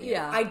care about you.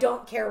 Yeah. I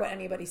don't care what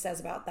anybody says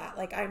about that.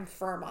 Like, I'm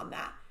firm on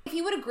that. If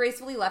he would have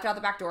gracefully left out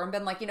the back door and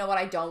been like, you know what,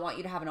 I don't want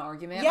you to have an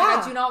argument. Yeah.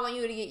 Like, I do not want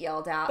you to get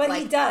yelled at. But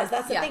like, he does.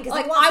 That's the thing. Because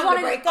like, he wants them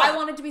to break up. I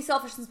wanted to be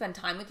selfish and spend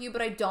time with you,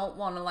 but I don't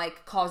want to,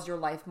 like, cause your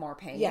life more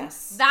pain.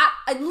 Yes. That,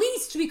 at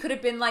least we could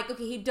have been like,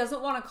 okay, he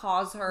doesn't want to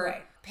cause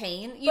her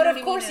pain. But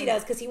of course he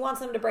does, because he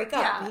wants them to break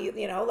up. Yeah.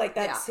 He, you know, like,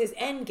 that's his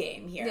end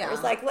game here. Yeah.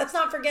 It's like, let's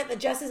not forget that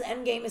Jess's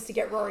end game is to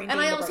get Rory and Dean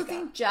I to also break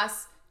think up.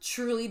 Jess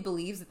truly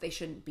believes that they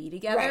shouldn't be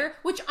together, Right.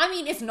 which, I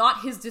mean, is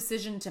not his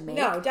decision to make.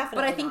 No, definitely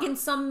But I think not. in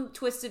some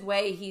twisted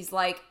way, he's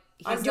like,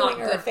 I'm he's doing not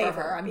her good a favor.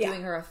 for her. I'm Yeah.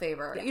 doing her a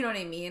favor. Yeah. You know what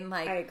I mean?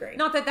 Like, I agree.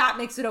 Not that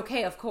makes it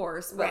okay, of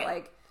course, but Right.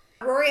 like...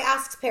 Rory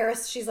asks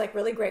Paris, she's like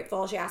really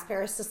grateful. She asked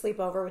Paris to sleep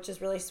over, which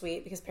is really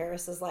sweet because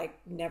Paris has like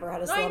never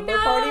had a slumber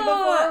party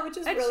before, which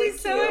is and really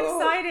she's cute. so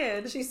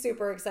excited. She's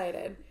super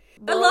excited.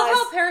 I love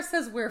how Paris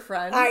says we're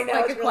friends. I know,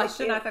 Like it's a really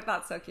question. cute. I thought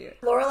that's so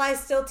cute. Lorelai's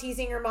still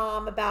teasing her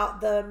mom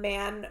about the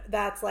man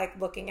that's like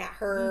looking at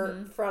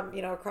her from,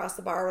 you know, across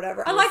the bar or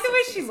whatever. I like the way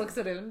she looks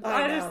at him.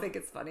 I know. just think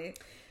it's funny.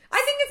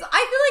 I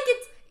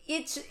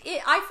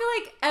feel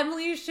like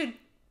Emily should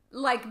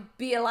like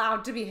be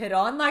allowed to be hit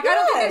on. Like, I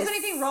don't think there's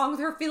anything wrong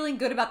with her feeling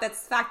good about that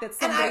fact that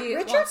somebody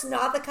Richard's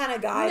not the kind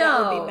of guy that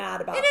would be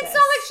mad about and this. it's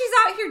not like she's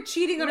out here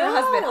cheating on her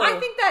husband. I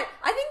think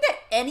that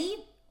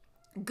any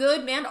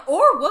good man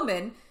or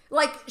woman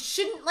like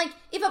shouldn't, like,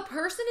 if a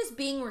person is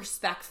being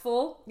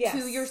respectful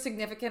to your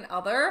significant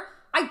other,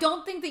 I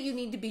don't think that you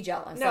need to be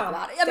jealous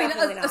about it. I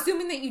mean,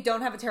 assuming that you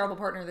don't have a terrible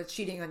partner that's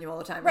cheating on you all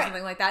the time or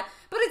something like that.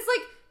 But it's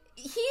like,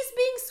 he's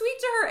being sweet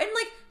to her, and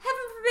like,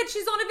 heaven forbid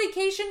she's on a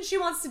vacation, she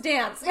wants to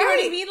dance. You know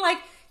what I mean? Like,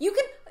 you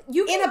can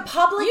in a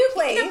public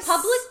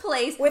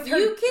place with her,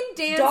 you can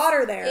dance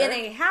daughter there in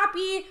a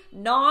happy,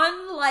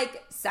 non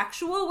like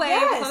sexual way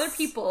with other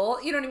people.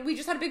 You know what I mean? We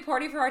just had a big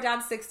party for our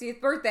dad's 60th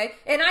birthday,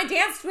 and I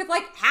danced with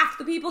like half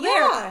the people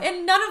there,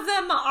 and none of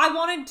them I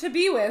wanted to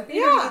be with.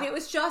 You know what I mean? It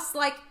was just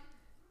like,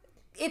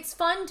 it's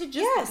fun to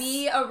just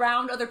be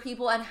around other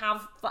people and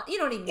have fun. You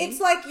know what I mean?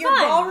 It's like your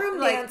ballroom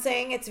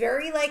dancing. It's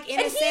very like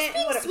innocent. And he's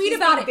being sweet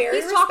about it.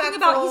 He's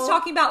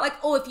talking about like,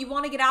 oh, if you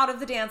want to get out of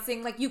the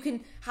dancing, like, you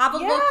can have a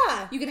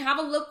look. You can have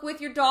a look with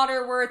your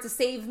daughter where it's a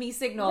save me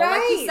signal. Right.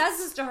 Like, he says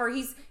this to her.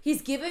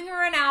 He's giving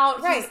her an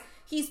out. Right.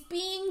 He's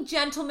being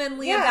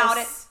gentlemanly about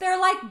it. They're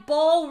like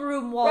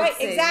ballroom waltzing.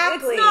 Right,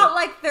 exactly. It's not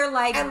like they're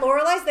like... And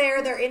Lorelai's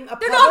there. They're in a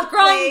public not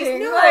grinding.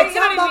 place. No, like, it's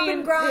not bump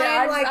and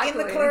grind like in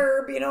the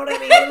club. You know what I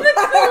mean? In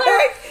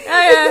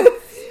the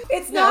club.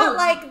 It's not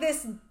like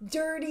this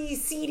dirty,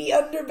 seedy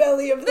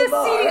underbelly of the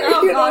bar.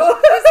 Oh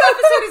gosh. This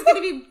episode is going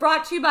to be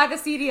brought to you by the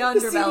Seedy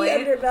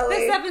Underbelly.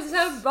 This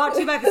episode brought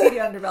to you by the Seedy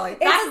Underbelly.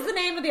 That is the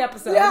name of the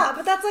episode. Yeah,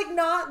 but that's like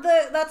not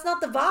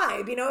the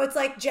vibe. You know, it's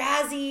like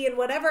jazzy and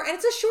whatever. And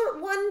it's a short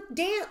one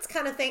dance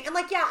kind of thing. And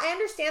like, yeah, I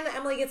understand that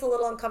Emily gets a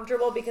little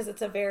uncomfortable because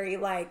it's a very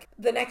like,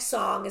 the next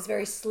song is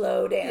very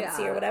slow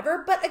dancey or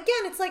whatever. But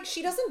again, it's like,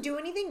 she doesn't do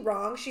anything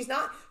wrong. She's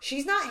not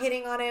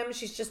hitting on him.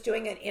 She's just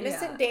doing an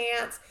innocent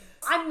dance.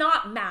 I'm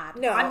not mad.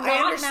 No, I'm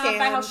not understand. mad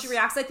by how she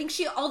reacts. I think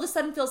she all of a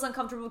sudden feels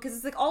uncomfortable because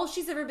it's like all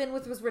she's ever been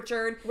with was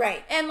Richard.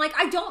 Right. And like,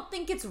 I don't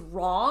think it's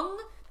wrong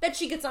that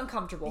she gets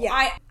uncomfortable.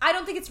 Yeah. I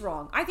don't think it's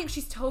wrong. I think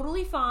she's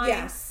totally fine.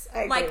 Yes,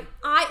 I agree. Like,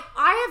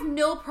 I have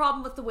no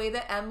problem with the way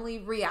that Emily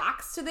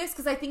reacts to this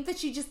because I think that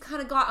she just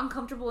kind of got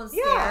uncomfortable and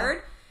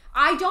scared.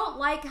 I don't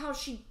like how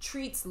she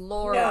treats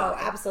Laura. No,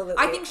 absolutely.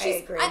 I think she's... I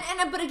agree.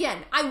 But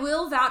again, I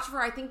will vouch for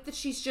her. I think that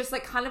she's just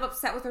like kind of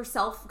upset with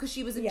herself because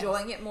she was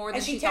enjoying it more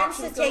than she thought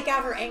she was. And she tends to take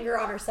out her anger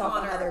on herself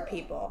and other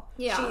people.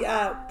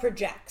 Yeah. She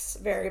projects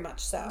very much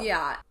so.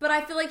 Yeah. But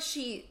I feel like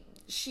she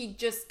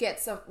just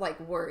gets like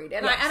worried.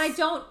 And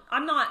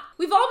I'm not,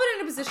 we've all been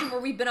in a position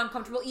where we've been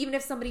uncomfortable even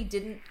if somebody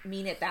didn't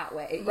mean it that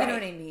way. You know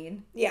what I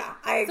mean? Yeah,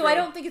 I agree. So I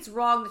don't think it's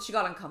wrong that she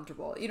got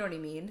uncomfortable. You know what I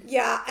mean?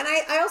 Yeah, and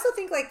I also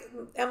think like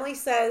Emily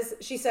says,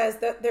 she says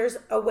that there's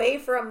a way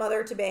for a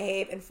mother to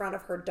behave in front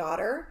of her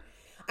daughter.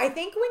 I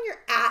think when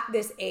you're at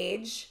this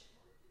age,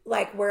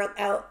 like where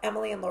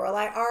Emily and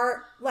Lorelai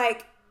are,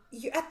 like,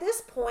 at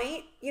this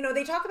point, you know,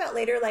 they talk about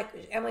later, like,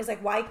 Emily's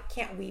like, why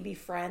can't we be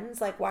friends?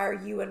 Like, why are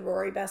you and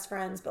Rory best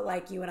friends, but,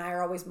 like, you and I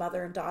are always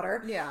mother and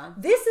daughter? Yeah.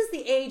 This is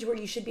the age where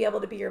you should be able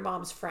to be your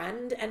mom's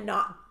friend and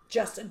not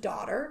just a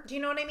daughter. Do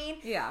you know what I mean?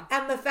 Yeah.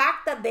 And the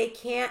fact that they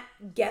can't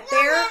get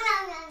there,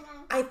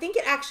 I think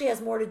it actually has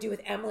more to do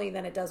with Emily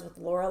than it does with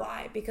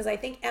Lorelai, because I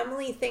think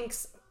Emily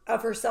thinks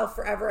of herself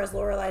forever as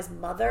Lorelai's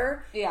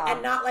mother,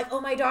 and not like,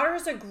 oh, my daughter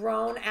is a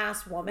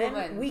grown-ass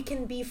woman. We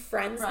can be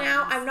friends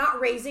now. I'm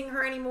not raising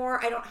her anymore.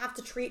 I don't have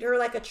to treat her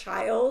like a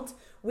child.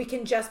 We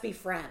can just be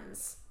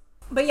friends.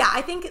 But yeah,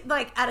 I think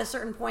like at a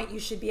certain point you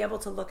should be able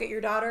to look at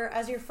your daughter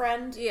as your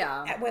friend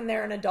when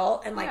they're an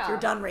adult and like you're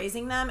done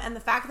raising them. And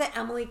the fact that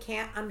Emily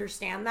can't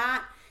understand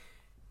that,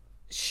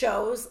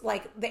 shows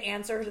like the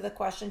answer to the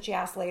question she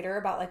asked later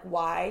about like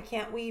why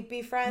can't we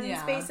be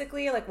friends,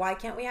 basically, like why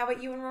can't we have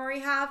what you and Rory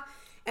have,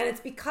 and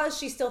it's because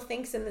she still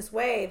thinks in this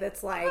way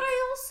that's like. But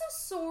I also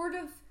sort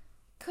of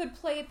could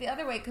play it the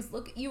other way, because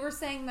look, you were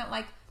saying that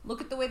like look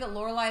at the way that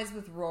Lorelai is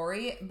with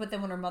Rory, but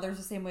then when her mother's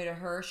the same way to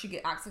her,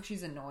 she acts like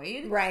she's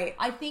annoyed. Right.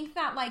 I think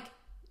that like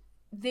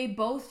they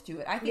both do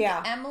it. I think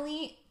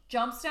Emily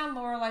jumps down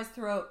Lorelai's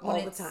throat when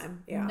all the it's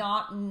time.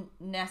 not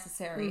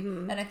necessary,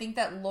 and I think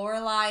that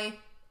Lorelai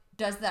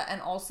does that and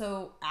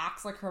also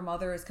acts like her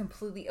mother is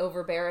completely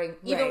overbearing,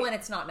 even when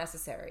it's not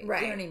necessary.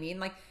 Right. You know what I mean?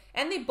 Like,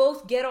 and they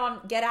both get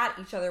at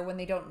each other when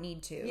they don't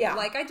need to. Yeah.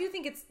 Like, I do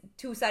think it's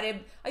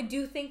two-sided. I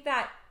do think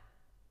that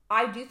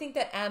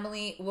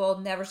Emily will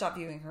never stop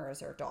viewing her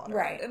as her daughter.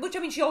 Right. Which, I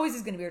mean, she always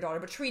is going to be her daughter,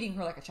 but treating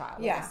her like a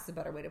child. Yeah. I guess is a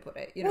better way to put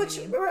it. You know what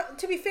I mean?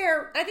 To be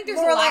fair, I think there's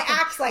Lorelai a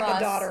acts like a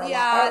daughter a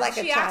lot, or like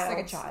she a child. acts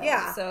like a child.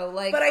 Yeah. So,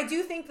 like... But I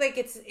do think, like,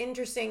 it's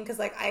interesting because,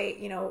 like,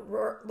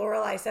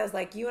 Lorelai says,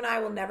 like, you and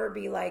I will never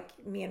be like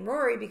me and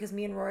Rory because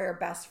me and Rory are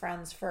best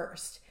friends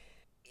first.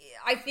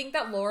 I think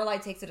that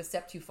Lorelai takes it a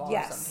step too far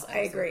sometimes. I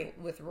agree.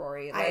 With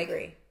Rory. I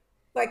agree.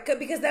 Like,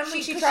 because then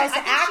when she tries to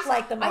act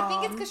like the mom... I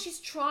think it's because she's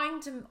trying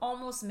to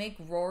almost make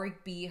Rory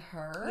be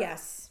her.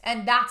 Yes.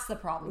 And that's the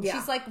problem. Yeah.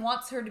 She's like,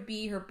 wants her to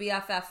be her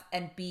BFF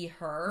and be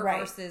her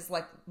versus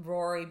like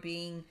Rory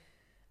being...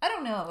 I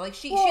don't know. Like,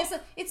 she has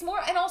a... It's more...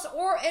 And also...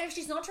 And if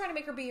she's not trying to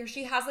make her be her,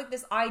 she has like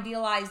this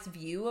idealized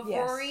view of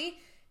Rory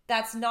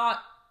that's not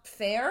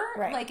fair.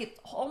 Right. Like, it's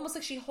almost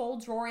like she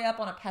holds Rory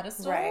up on a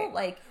pedestal. Right.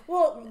 Like...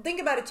 Well,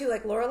 think about it too.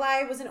 Like,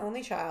 Lorelai was an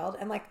only child,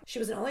 and like she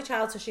was an only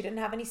child, so she didn't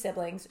have any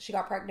siblings. She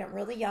got pregnant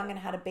really young and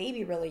had a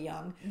baby really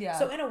young. Yeah.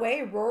 So in a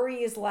way,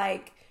 Rory is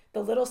like the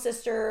little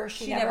sister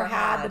she never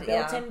had, the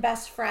built-in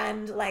best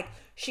friend. Like,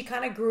 she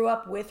kind of grew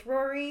up with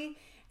Rory.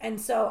 And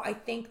so I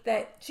think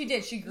that she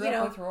did. She grew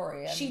up with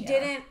Rory. She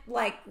didn't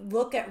like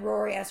look at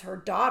Rory as her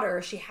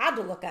daughter. She had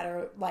to look at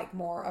her like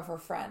more of her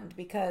friend,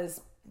 because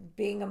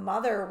being a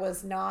mother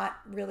was not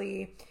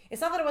really,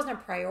 it's not that it wasn't a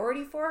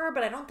priority for her,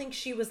 but I don't think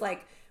she was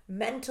like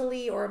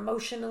mentally or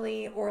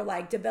emotionally or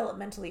like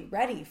developmentally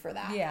ready for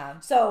that. Yeah.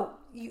 So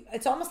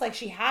it's almost like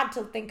she had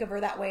to think of her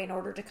that way in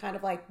order to kind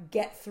of like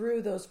get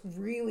through those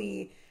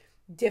really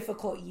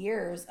difficult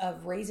years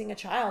of raising a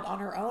child on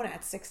her own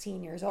at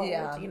 16 years old.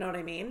 Yeah. You know what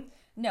I mean?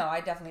 No,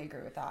 I definitely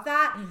agree with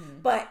that.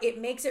 But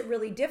it makes it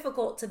really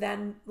difficult to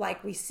then,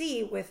 like we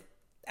see with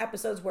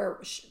episodes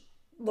where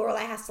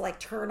Lorelai has to like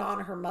turn on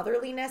her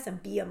motherliness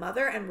and be a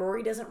mother, and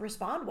Rory doesn't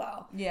respond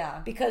well.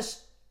 Yeah.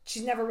 Because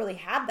she's never really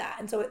had that.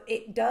 And so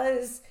it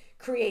does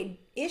create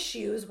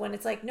issues when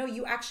it's like, no,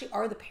 you actually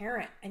are the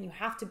parent and you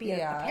have to be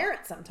a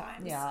parent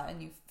sometimes. Yeah,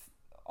 and you've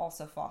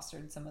also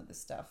fostered some of this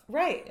stuff.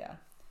 Right. Yeah.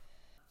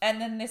 And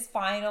then this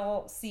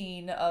final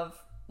scene of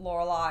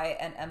Lorelai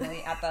and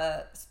Emily at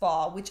the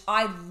spa, which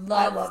I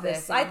love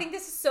this. I think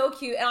this is so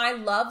cute, and I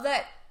love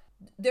that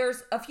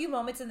there's a few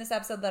moments in this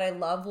episode that I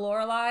love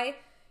Lorelai,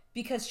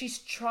 because she's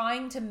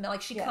trying to,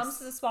 like, she comes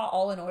to the spa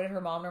all annoyed at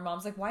her mom, and her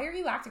mom's like, why are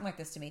you acting like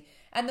this to me?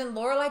 And then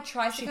Lorelai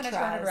tries to kind of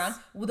turn it around.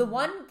 Well, the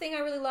one thing I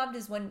really loved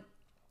is when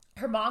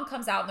her mom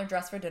comes out and they're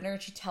dressed for dinner,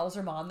 and she tells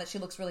her mom that she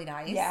looks really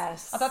nice.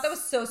 Yes. I thought that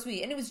was so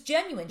sweet. And it was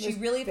genuine. She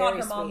really thought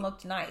her mom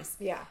looked nice.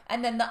 Yeah.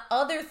 And then the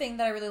other thing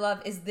that I really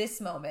love is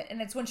this moment.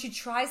 And it's when she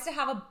tries to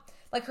have a...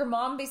 Like, her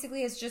mom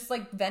basically has just,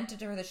 like, vented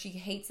to her that she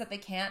hates that they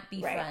can't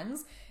be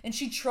friends. And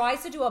she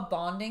tries to do a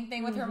bonding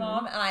thing with her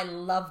mom, and I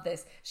love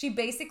this. She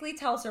basically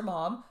tells her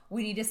mom,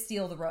 we need to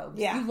steal the robes.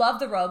 Yeah. You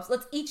love the robes.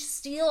 Let's each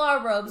steal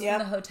our robes from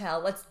the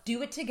hotel. Let's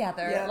do it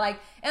together. Like,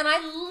 and I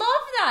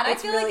love that.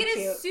 It's I feel really like it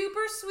cute. is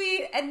super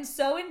sweet and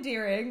so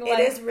endearing. It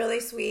is really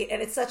sweet, and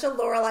it's such a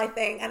Lorelai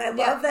thing. And I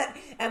love that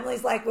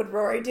Emily's like, would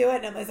Rory do it?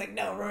 And Emily's like,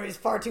 no, Rory's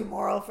far too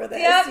moral for this.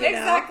 Yeah, you know?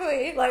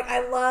 exactly. Like,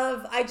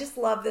 I just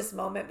love this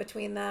moment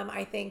between them.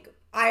 I think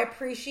I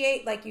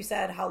appreciate, like you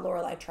said, how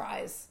Lorelai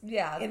tries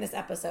in this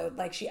episode.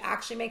 Like, she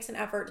actually makes an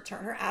effort to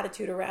turn her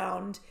attitude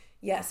around.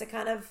 Yes, it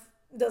kind of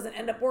doesn't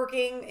end up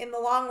working in the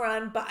long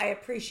run, but I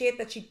appreciate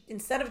that she,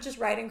 instead of just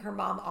writing her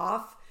mom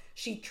off,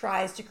 she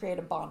tries to create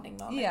a bonding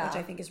moment, which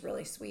I think is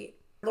really sweet.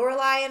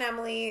 Lorelai and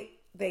Emily,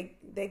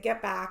 they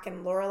get back,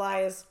 and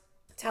Lorelai is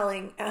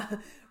telling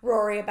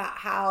Rory about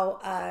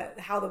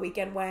how the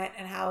weekend went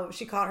and how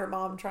she caught her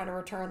mom trying to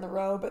return the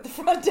robe at the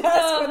front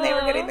desk when they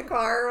were getting the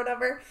car or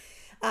whatever.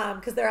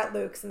 Because they're at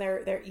Luke's and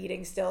they're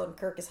eating still, and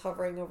Kirk is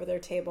hovering over their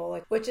table,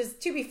 like, which is,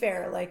 to be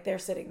fair, like, they're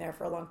sitting there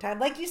for a long time.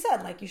 Like you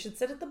said, like, you should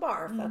sit at the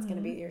bar if that's going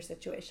to be your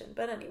situation.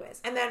 But anyways,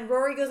 and then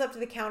Rory goes up to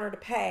the counter to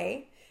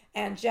pay,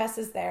 and Jess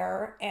is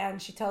there, and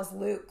she tells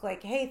Luke,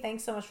 like, hey,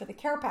 thanks so much for the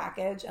care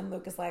package. And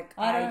Luke is like,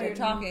 I didn't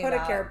put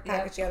a care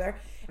package together.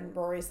 And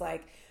Rory's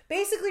like,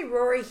 basically,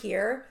 Rory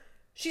here,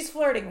 she's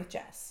flirting with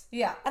Jess.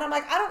 Yeah. And I'm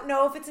like, I don't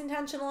know if it's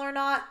intentional or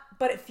not,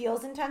 but it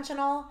feels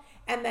intentional.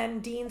 And then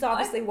Dean's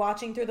obviously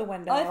watching through the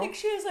window. I think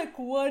she has like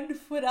one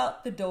foot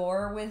out the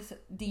door with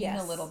Dean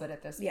a little bit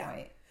at this point.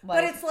 Like,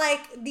 but it's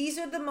like, these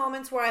are the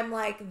moments where I'm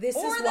like, this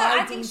is or why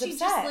I think Dean's she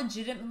upset. just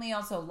legitimately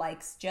also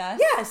likes Jess.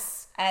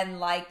 Yes.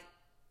 And like,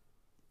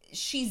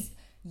 she's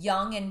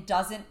young and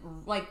doesn't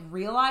like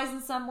realize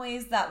in some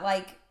ways that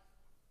like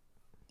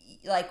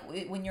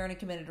when you're in a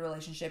committed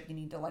relationship, you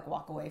need to like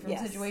walk away from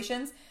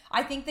situations.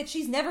 I think that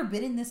she's never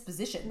been in this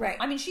position. Right.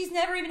 I mean, she's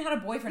never even had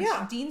a boyfriend.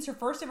 Yeah. Dean's her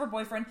first ever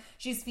boyfriend.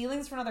 She has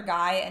feelings for another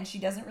guy, and she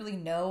doesn't really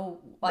know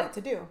like what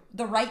to do,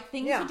 the right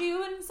thing to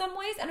do in some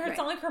ways. And it's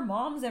not like her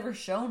mom's ever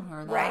shown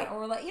her that,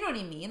 or like, you know what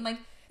I mean? Like,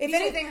 if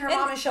anything, her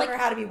mom has shown her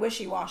how to be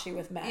wishy-washy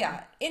with men.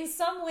 Yeah. In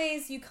some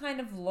ways, you kind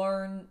of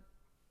learn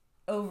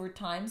over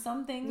time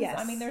some things. Yes.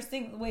 I mean, there's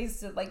ways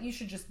to, like, you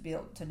should just be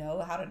able to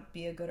know how to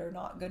be a good or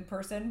not good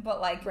person,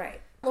 but like...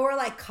 Right.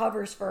 Lorelai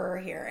covers for her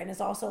here and is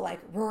also like,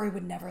 Rory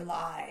would never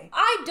lie.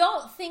 I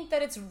don't think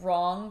that it's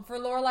wrong for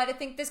Lorelai to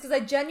think this, because I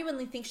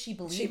genuinely think she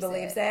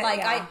believes it.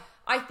 Like,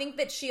 I think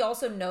that she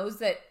also knows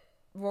that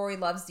Rory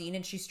loves Dean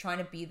and she's trying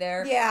to be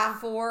there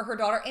for her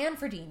daughter and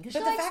for Dean. But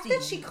the fact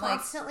that she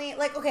constantly,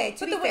 okay,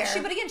 to be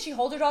fair. But again, she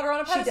holds her daughter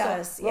on a pedestal. She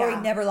does, Rory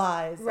never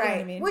lies. Right. You know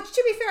what I mean? Which,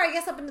 to be fair, I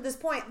guess up until this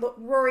point,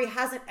 Rory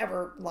hasn't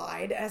ever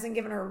lied, hasn't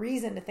given her a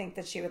reason to think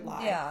that she would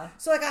lie. Yeah.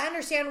 So, like, I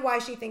understand why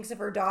she thinks of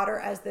her daughter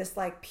as this,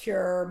 like,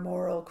 pure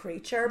moral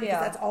creature,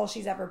 because that's all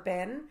she's ever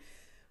been.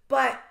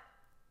 But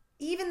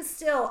even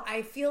still,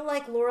 I feel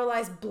like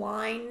Lorelai's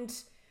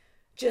blind...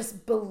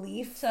 just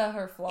belief to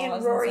her flaws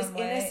in Rory's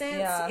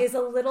innocence is a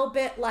little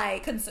bit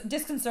like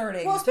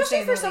disconcerting. Well,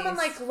 especially for someone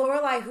like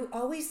Lorelai, who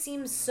always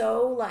seems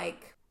so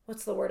like,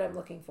 what's the word I'm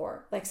looking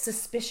for? Like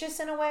suspicious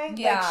in a way.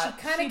 Yeah, like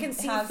she kind of can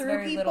see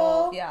through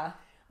people. Yeah,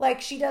 like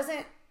she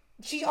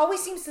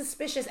always seems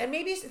suspicious, and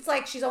maybe it's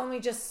like she's only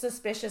just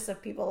suspicious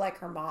of people like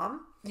her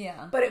mom.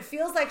 Yeah, but it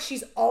feels like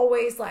she's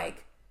always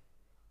like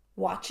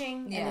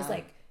watching and is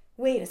like,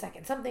 wait a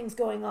second, something's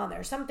going on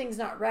there. Something's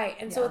not right.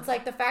 And so it's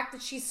like the fact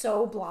that she's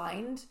so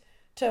blind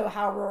to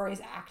how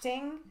Rory's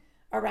acting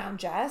around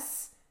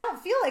Jess. I don't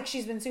feel like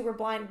she's been super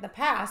blind in the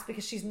past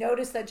because she's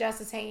noticed that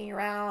Jess is hanging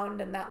around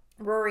and that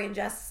Rory and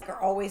Jess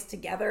are always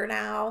together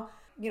now.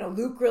 You know,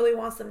 Luke really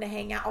wants them to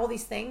hang out, all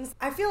these things.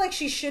 I feel like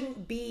she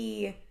shouldn't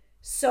be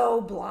so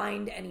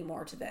blind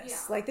anymore to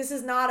this. Yeah. Like, this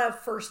is not a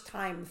first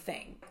time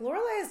thing.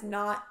 Lorelai is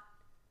not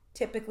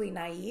typically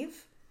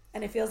naive,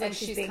 and it feels like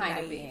she's being kind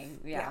naive. Of being,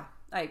 yeah.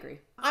 I agree.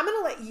 I'm going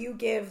to let you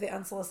give the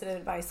unsolicited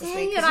advice this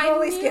week because you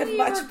always give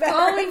much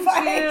better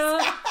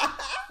advice.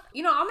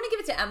 You know, I'm going to give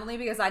it to Emily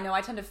because I know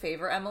I tend to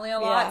favor Emily a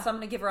lot, so I'm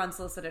going to give her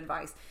unsolicited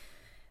advice.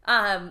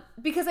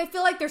 Because I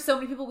feel like there's so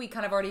many people we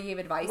kind of already gave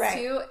advice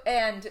to,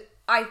 and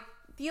I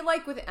feel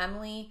like with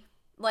Emily,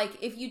 like,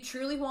 if you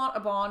truly want a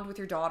bond with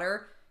your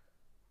daughter,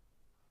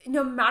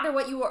 no matter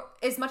what you are,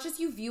 as much as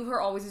you view her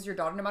always as your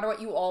daughter, no matter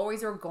what, you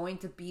always are going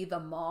to be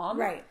the mom.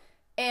 Right.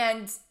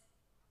 And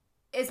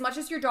as much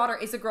as your daughter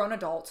is a grown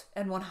adult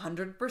and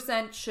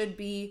 100% should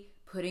be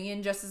putting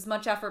in just as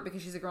much effort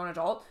because she's a grown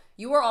adult,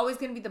 you are always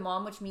going to be the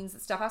mom, which means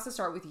that stuff has to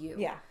start with you.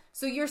 Yeah.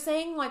 So you're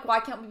saying, like, why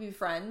can't we be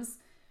friends?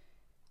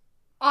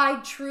 I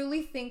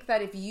truly think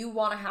that if you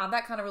want to have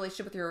that kind of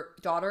relationship with your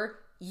daughter,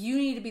 you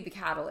need to be the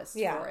catalyst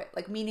for it.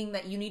 Like, meaning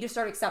that you need to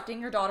start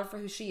accepting your daughter for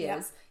who she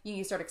is. You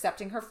need to start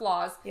accepting her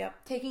flaws.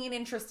 Taking an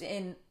interest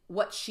in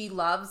what she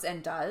loves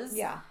and does.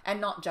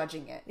 And not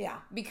judging it.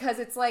 Because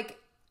it's like,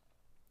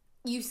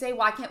 you say,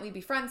 why can't we be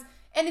friends?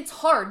 And it's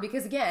hard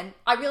because, again,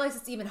 I realize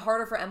it's even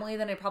harder for Emily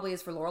than it probably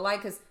is for Lorelai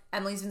because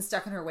Emily's been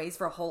stuck in her ways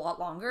for a whole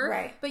lot longer.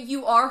 Right. But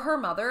you are her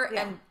mother,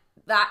 and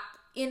that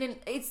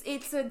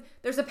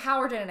there's a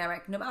power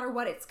dynamic. No matter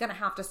what, it's gonna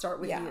have to start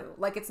with you.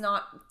 Like, it's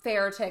not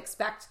fair to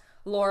expect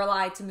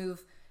Lorelai to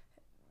move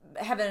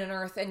heaven and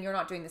earth and you're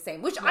not doing the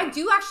same, which I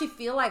do actually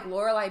feel like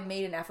Lorelai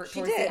made an effort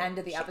towards the end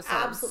of the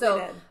episode.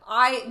 So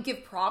I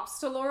give props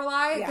to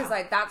Lorelai because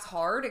like that's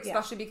hard,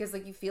 especially because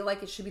like you feel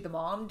like it should be the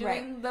mom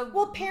doing the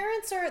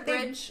parents are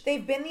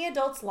they've been the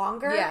adults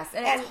longer, and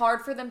it's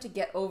hard for them to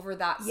get over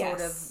that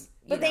sort of,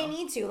 but they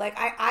need to, like,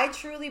 I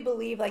truly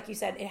believe, like you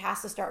said, it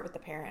has to start with the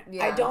parent.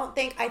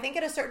 I think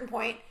at a certain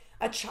point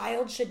a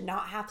child should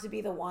not have to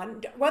be the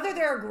one, whether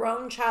they're a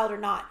grown child or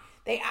not.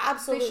 They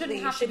absolutely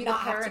should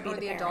not have to be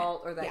the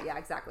adult or the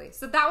exactly.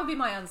 So that would be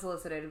my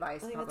unsolicited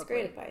advice. I think that's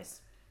great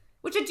advice.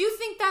 Which I do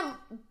think that,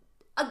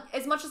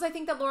 as much as I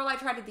think that Lorelai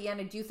tried at the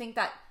end, I do think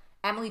that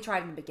Emily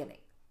tried in the beginning.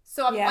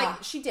 So I'm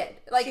like, she did.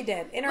 Like, she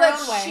did in her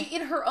own way.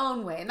 In her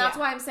own way, and that's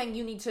why I'm saying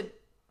you need to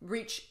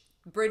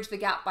bridge the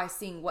gap by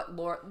seeing what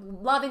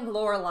loving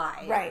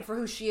Lorelai for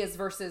who she is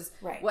versus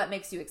what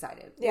makes you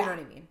excited. You know what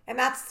I mean? And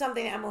that's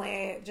something that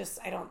Emily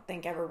I don't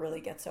think ever really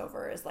gets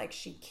over, is like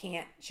she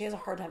has a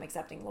hard time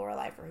accepting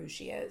Lorelai for who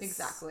she is.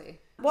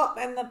 Exactly. Well,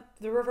 and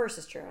the reverse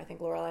is true. I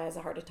think Lorelai has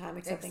a harder time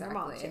accepting her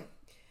mom too.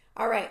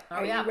 All right,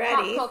 are you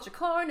ready? Pop Culture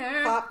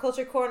Corner. Pop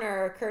Culture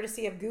Corner,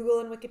 courtesy of Google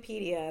and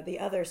Wikipedia, the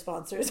other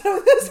sponsors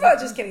of this podcast.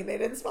 Just kidding, they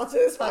didn't sponsor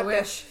this podcast. I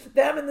wish.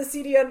 Them and the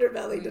Seedy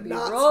Underbelly did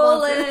not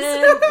sponsor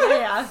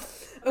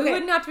us. Okay. We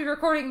wouldn't have to be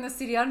recording the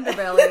Seedy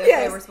Underbelly if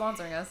they were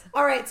sponsoring us.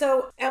 All right,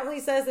 so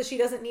Emily says that she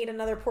doesn't need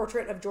another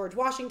portrait of George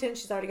Washington.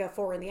 She's already got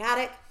 4 in the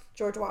attic.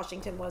 George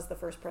Washington was the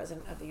first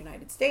president of the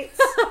United States.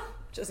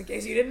 Just in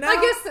case you didn't know. I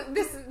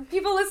guess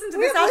people listen to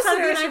this outside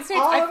of the United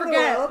States. I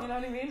forget. You know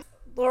what I mean?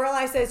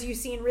 Lorelai says, you've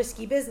seen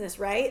Risky Business,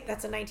 right?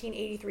 That's a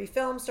 1983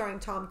 film starring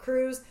Tom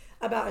Cruise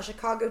about a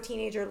Chicago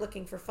teenager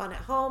looking for fun at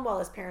home while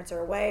his parents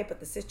are away,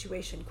 but the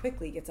situation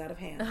quickly gets out of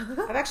hand.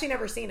 I've actually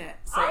never seen it.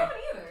 So. I haven't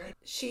either.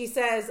 She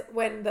says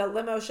when the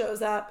limo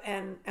shows up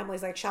and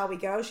Emily's like, shall we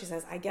go? She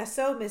says, I guess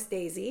so, Miss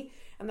Daisy.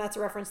 And that's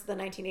a reference to the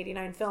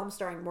 1989 film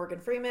starring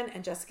Morgan Freeman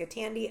and Jessica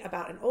Tandy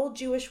about an old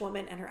Jewish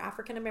woman and her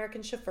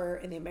African-American chauffeur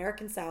in the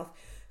American South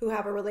who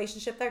have a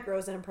relationship that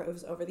grows and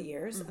improves over the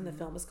years. And the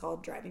film is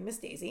called Driving Miss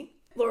Daisy.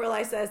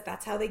 Lorelai says,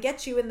 that's how they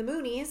get you in the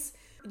Moonies.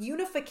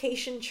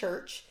 Unification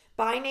Church,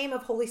 by name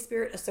of Holy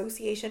Spirit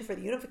Association for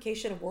the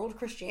Unification of World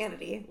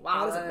Christianity.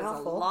 Wow, that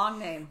is a long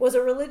name. Was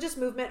a religious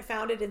movement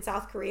founded in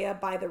South Korea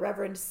by the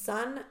Reverend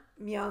Sun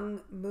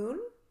Myung Moon.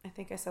 I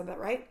think I said that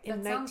right.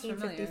 In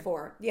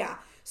 1954. Yeah.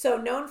 So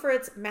known for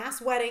its mass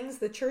weddings,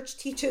 the church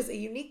teaches a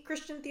unique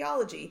Christian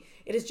theology.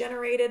 It has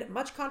generated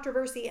much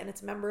controversy and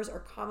its members are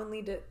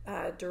commonly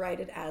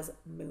derided as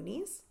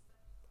Moonies.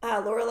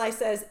 Lorelai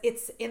says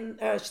it's in,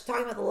 she's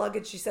talking about the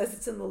luggage. She says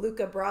it's in the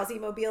Luca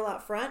Brasi mobile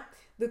out front.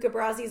 Luca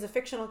Brasi is a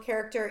fictional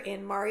character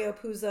in Mario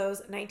Puzo's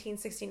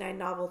 1969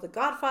 novel The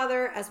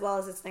Godfather, as well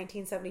as its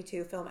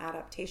 1972 film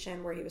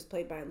adaptation where he was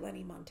played by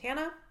Lenny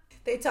Montana.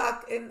 They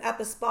talk at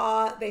the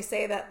spa. They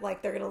say that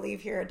like they're going to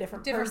leave here a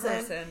different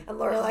person. And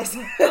Lorelai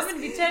says, I'm going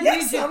to be Ted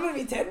Nugent. Yes, I'm going to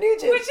be Ted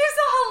Nugent. Which is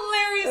a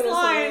hilarious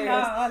line.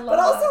 Hilarious. I love but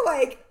also that.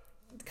 like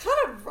kind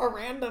of a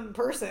random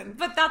person.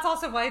 But that's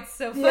also why it's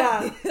so funny.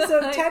 Yeah.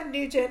 So Ted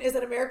Nugent is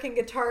an American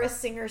guitarist,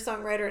 singer,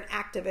 songwriter, and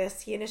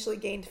activist. He initially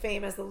gained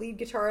fame as the lead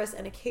guitarist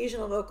and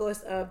occasional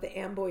vocalist of the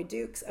Amboy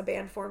Dukes, a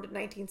band formed in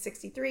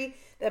 1963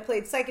 that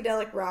played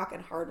psychedelic rock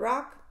and hard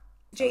rock.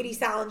 J.D.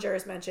 Salinger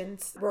is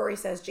mentioned. Rory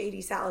says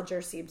J.D.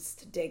 Salinger seems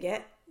to dig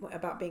it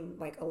about being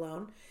like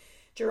alone.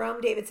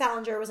 Jerome David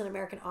Salinger was an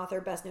American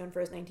author best known for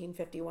his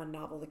 1951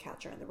 novel The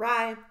Catcher in the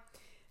Rye.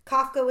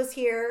 Kafka was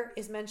here,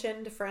 is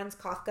mentioned. Franz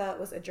Kafka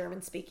was a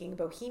German-speaking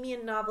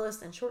bohemian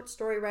novelist and short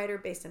story writer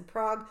based in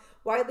Prague,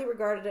 widely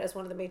regarded as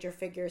one of the major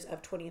figures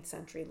of 20th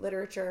century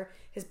literature.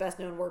 His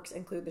best-known works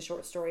include the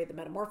short story The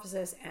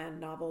Metamorphosis and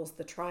novels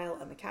The Trial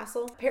and the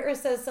Castle.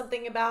 Paris says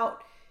something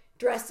about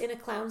dressed in a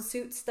clown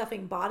suit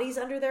stuffing bodies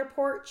under their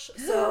porch.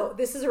 So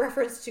this is a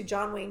reference to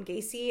John Wayne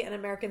Gacy, an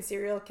American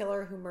serial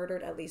killer who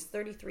murdered at least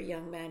 33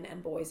 young men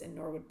and boys in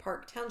Norwood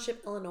Park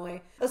Township, Illinois,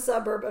 a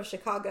suburb of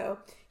Chicago.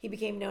 He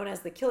became known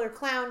as the Killer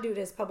Clown due to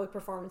his public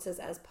performances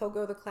as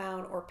Pogo the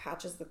Clown or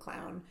Patches the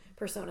Clown,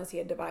 personas he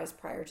had devised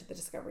prior to the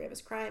discovery of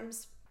his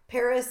crimes.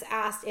 Paris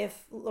asked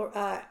if...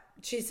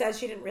 she said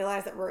she didn't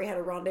realize that Rory had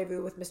a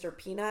rendezvous with Mr.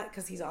 Peanut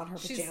because he's on her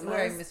pajamas. She's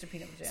wearing Mr.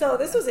 Peanut pajamas. So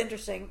this was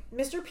interesting.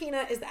 Mr.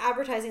 Peanut is the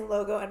advertising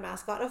logo and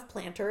mascot of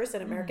Planters,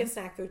 an American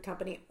snack food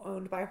company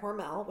owned by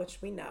Hormel,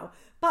 which we know.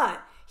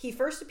 But he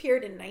first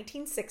appeared in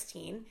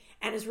 1916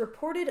 and is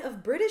reported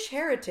of British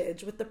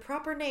heritage with the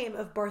proper name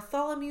of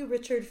Bartholomew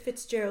Richard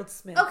Fitzgerald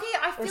Smith. Okay,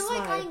 I feel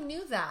like I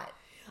knew that.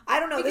 I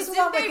don't know. Because this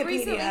was on didn't Wikipedia. they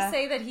recently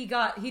say that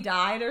he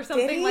died or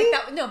something Did he? like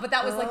that? No, but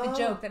that was like the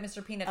joke that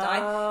Mr. Peanut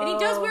died. And he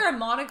does wear a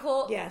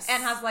monocle. Yes.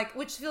 And has like,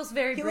 which feels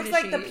very British. He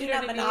looks like the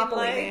Peanut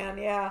Monopoly like, man,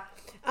 yeah.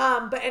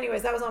 But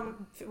anyways, that was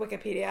on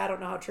Wikipedia. I don't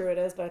know how true it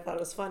is, but I thought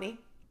it was funny.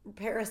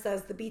 Paris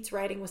says the Beat's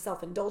writing was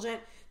self-indulgent.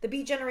 The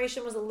Beat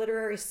generation was a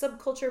literary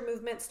subculture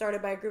movement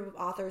started by a group of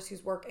authors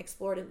whose work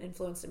explored and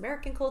influenced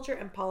American culture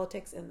and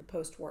politics in the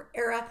post-war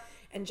era.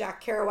 And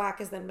Jack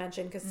Kerouac is then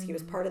mentioned because he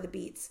was part of the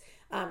Beats.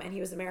 And he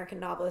was an American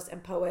novelist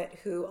and poet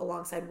who,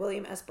 alongside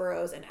William S.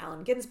 Burroughs and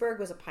Allen Ginsberg,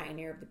 was a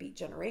pioneer of the Beat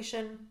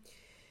generation.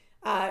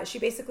 She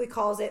basically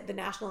calls it the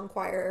National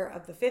Enquirer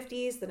of the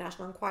 50s. The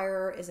National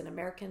Enquirer is an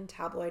American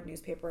tabloid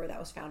newspaper that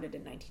was founded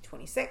in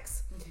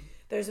 1926.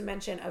 There's a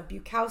mention of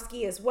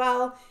Bukowski as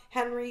well.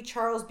 Henry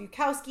Charles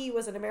Bukowski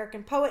was an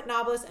American poet,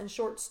 novelist, and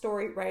short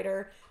story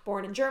writer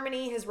born in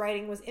Germany. His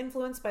writing was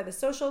influenced by the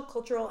social,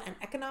 cultural, and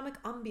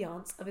economic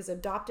ambiance of his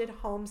adopted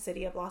home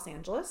city of Los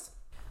Angeles.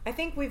 I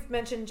think we've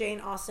mentioned Jane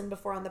Austen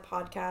before on the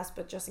podcast,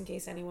 but just in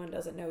case anyone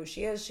doesn't know who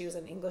she is, she was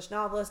an English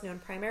novelist known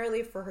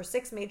primarily for her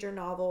 6 major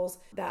novels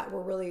that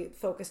were really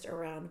focused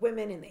around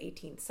women in the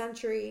 18th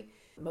century.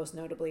 Most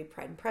notably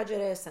Pride and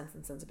Prejudice, Sense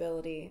and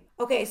Sensibility.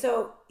 Okay,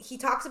 so he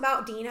talks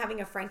about Dean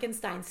having a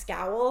Frankenstein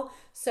scowl.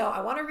 So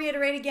I want to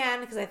reiterate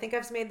again, because I think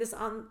I've said this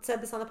on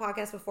the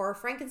podcast before.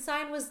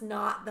 Frankenstein was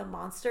not the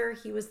monster.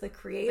 He was the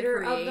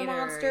creator of the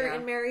monster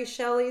in Mary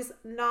Shelley's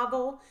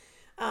novel.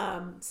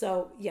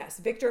 So yes,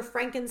 Victor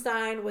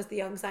Frankenstein was the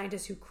young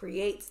scientist who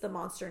creates the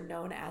monster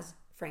known as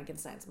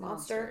Frankenstein's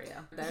monster.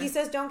 He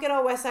says, don't get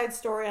all West Side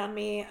Story on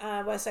me.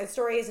 West Side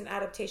Story is an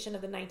adaptation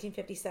of the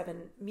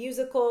 1957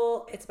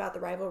 musical. It's about the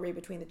rivalry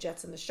between the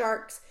Jets and the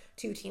Sharks,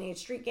 2 teenage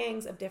street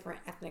gangs of different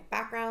ethnic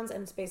backgrounds,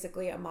 and it's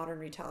basically a modern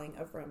retelling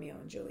of Romeo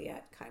and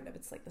Juliet, kind of.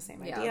 It's like the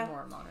same idea. Yeah,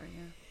 more modern,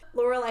 yeah.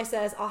 Lorelai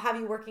says, I'll have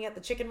you working at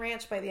the chicken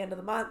ranch by the end of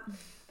the month.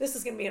 This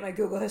is going to be in my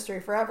Google history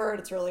forever,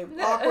 and it's really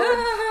awkward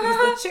because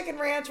the chicken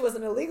ranch was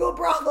an illegal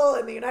brothel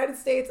in the United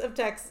States of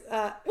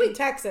in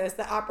Texas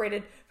that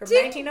operated from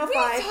 1905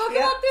 we talk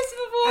about this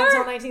before?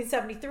 until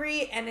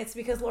 1973, and it's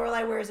because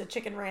Lorelai wears a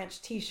chicken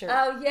ranch t-shirt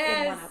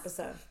in one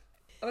episode.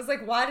 I was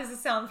like, why does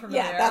this sound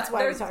familiar? Yeah, that's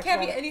why we talked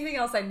can't about be anything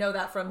else I know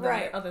that from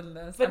other than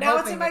this. But now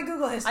it's in my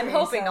Google history. I'm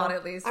hoping on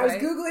at least, I was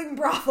Googling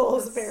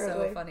brothels,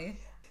 apparently. So funny.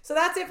 So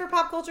that's it for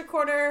Pop Culture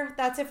Corner.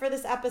 That's it for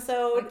this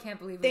episode. I can't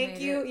believe we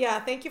made it. Yeah,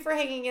 thank you for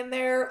hanging in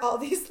there all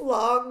these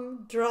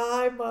long,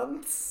 dry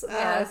months.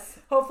 Yes.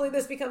 Hopefully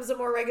this becomes a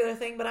more regular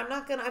thing, but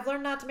I've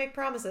learned not to make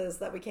promises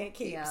that we can't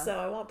keep, so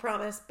I won't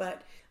promise.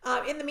 But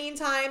in the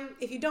meantime,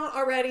 if you don't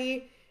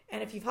already,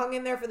 and if you've hung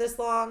in there for this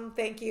long,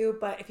 thank you.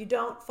 But if you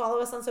don't, follow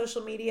us on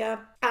social media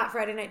at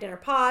Friday Night Dinner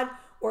Pod,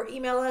 or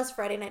email us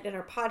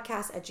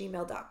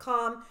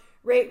FridayNightDinnerPodcast@gmail.com.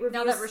 Rate, reviews.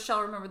 Now that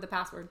Rochelle remembered the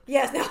password.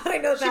 Yes, now that I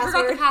know the password. She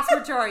forgot the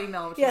password to our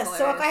email, which yes, is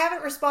so if I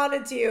haven't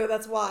responded to you,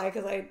 that's why,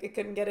 because I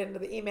couldn't get into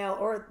the email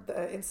or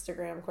the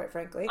Instagram, quite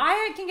frankly.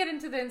 I can get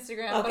into the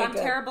Instagram, okay, but I'm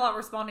good. terrible at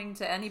responding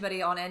to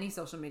anybody on any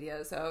social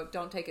media, so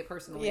don't take it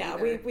personally. Yeah,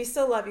 either. we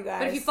still love you guys.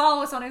 But if you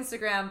follow us on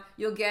Instagram,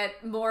 you'll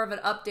get more of an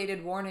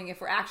updated warning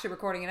if we're actually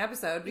recording an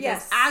episode.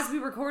 Because as we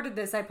recorded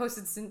this, I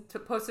posted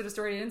a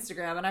story to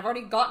Instagram, and I've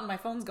already my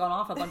phone's gone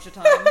off a bunch of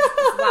times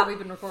while we've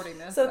been recording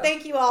this. So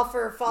thank you all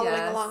for following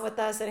along with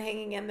us and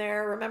hanging in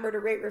there. Remember to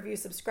rate, review,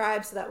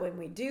 subscribe so that when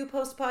we do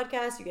post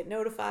podcasts, you get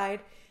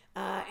notified.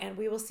 And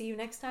we will see you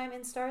next time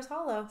in Stars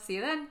Hollow. See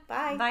you then.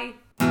 Bye.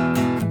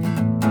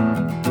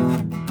 Bye.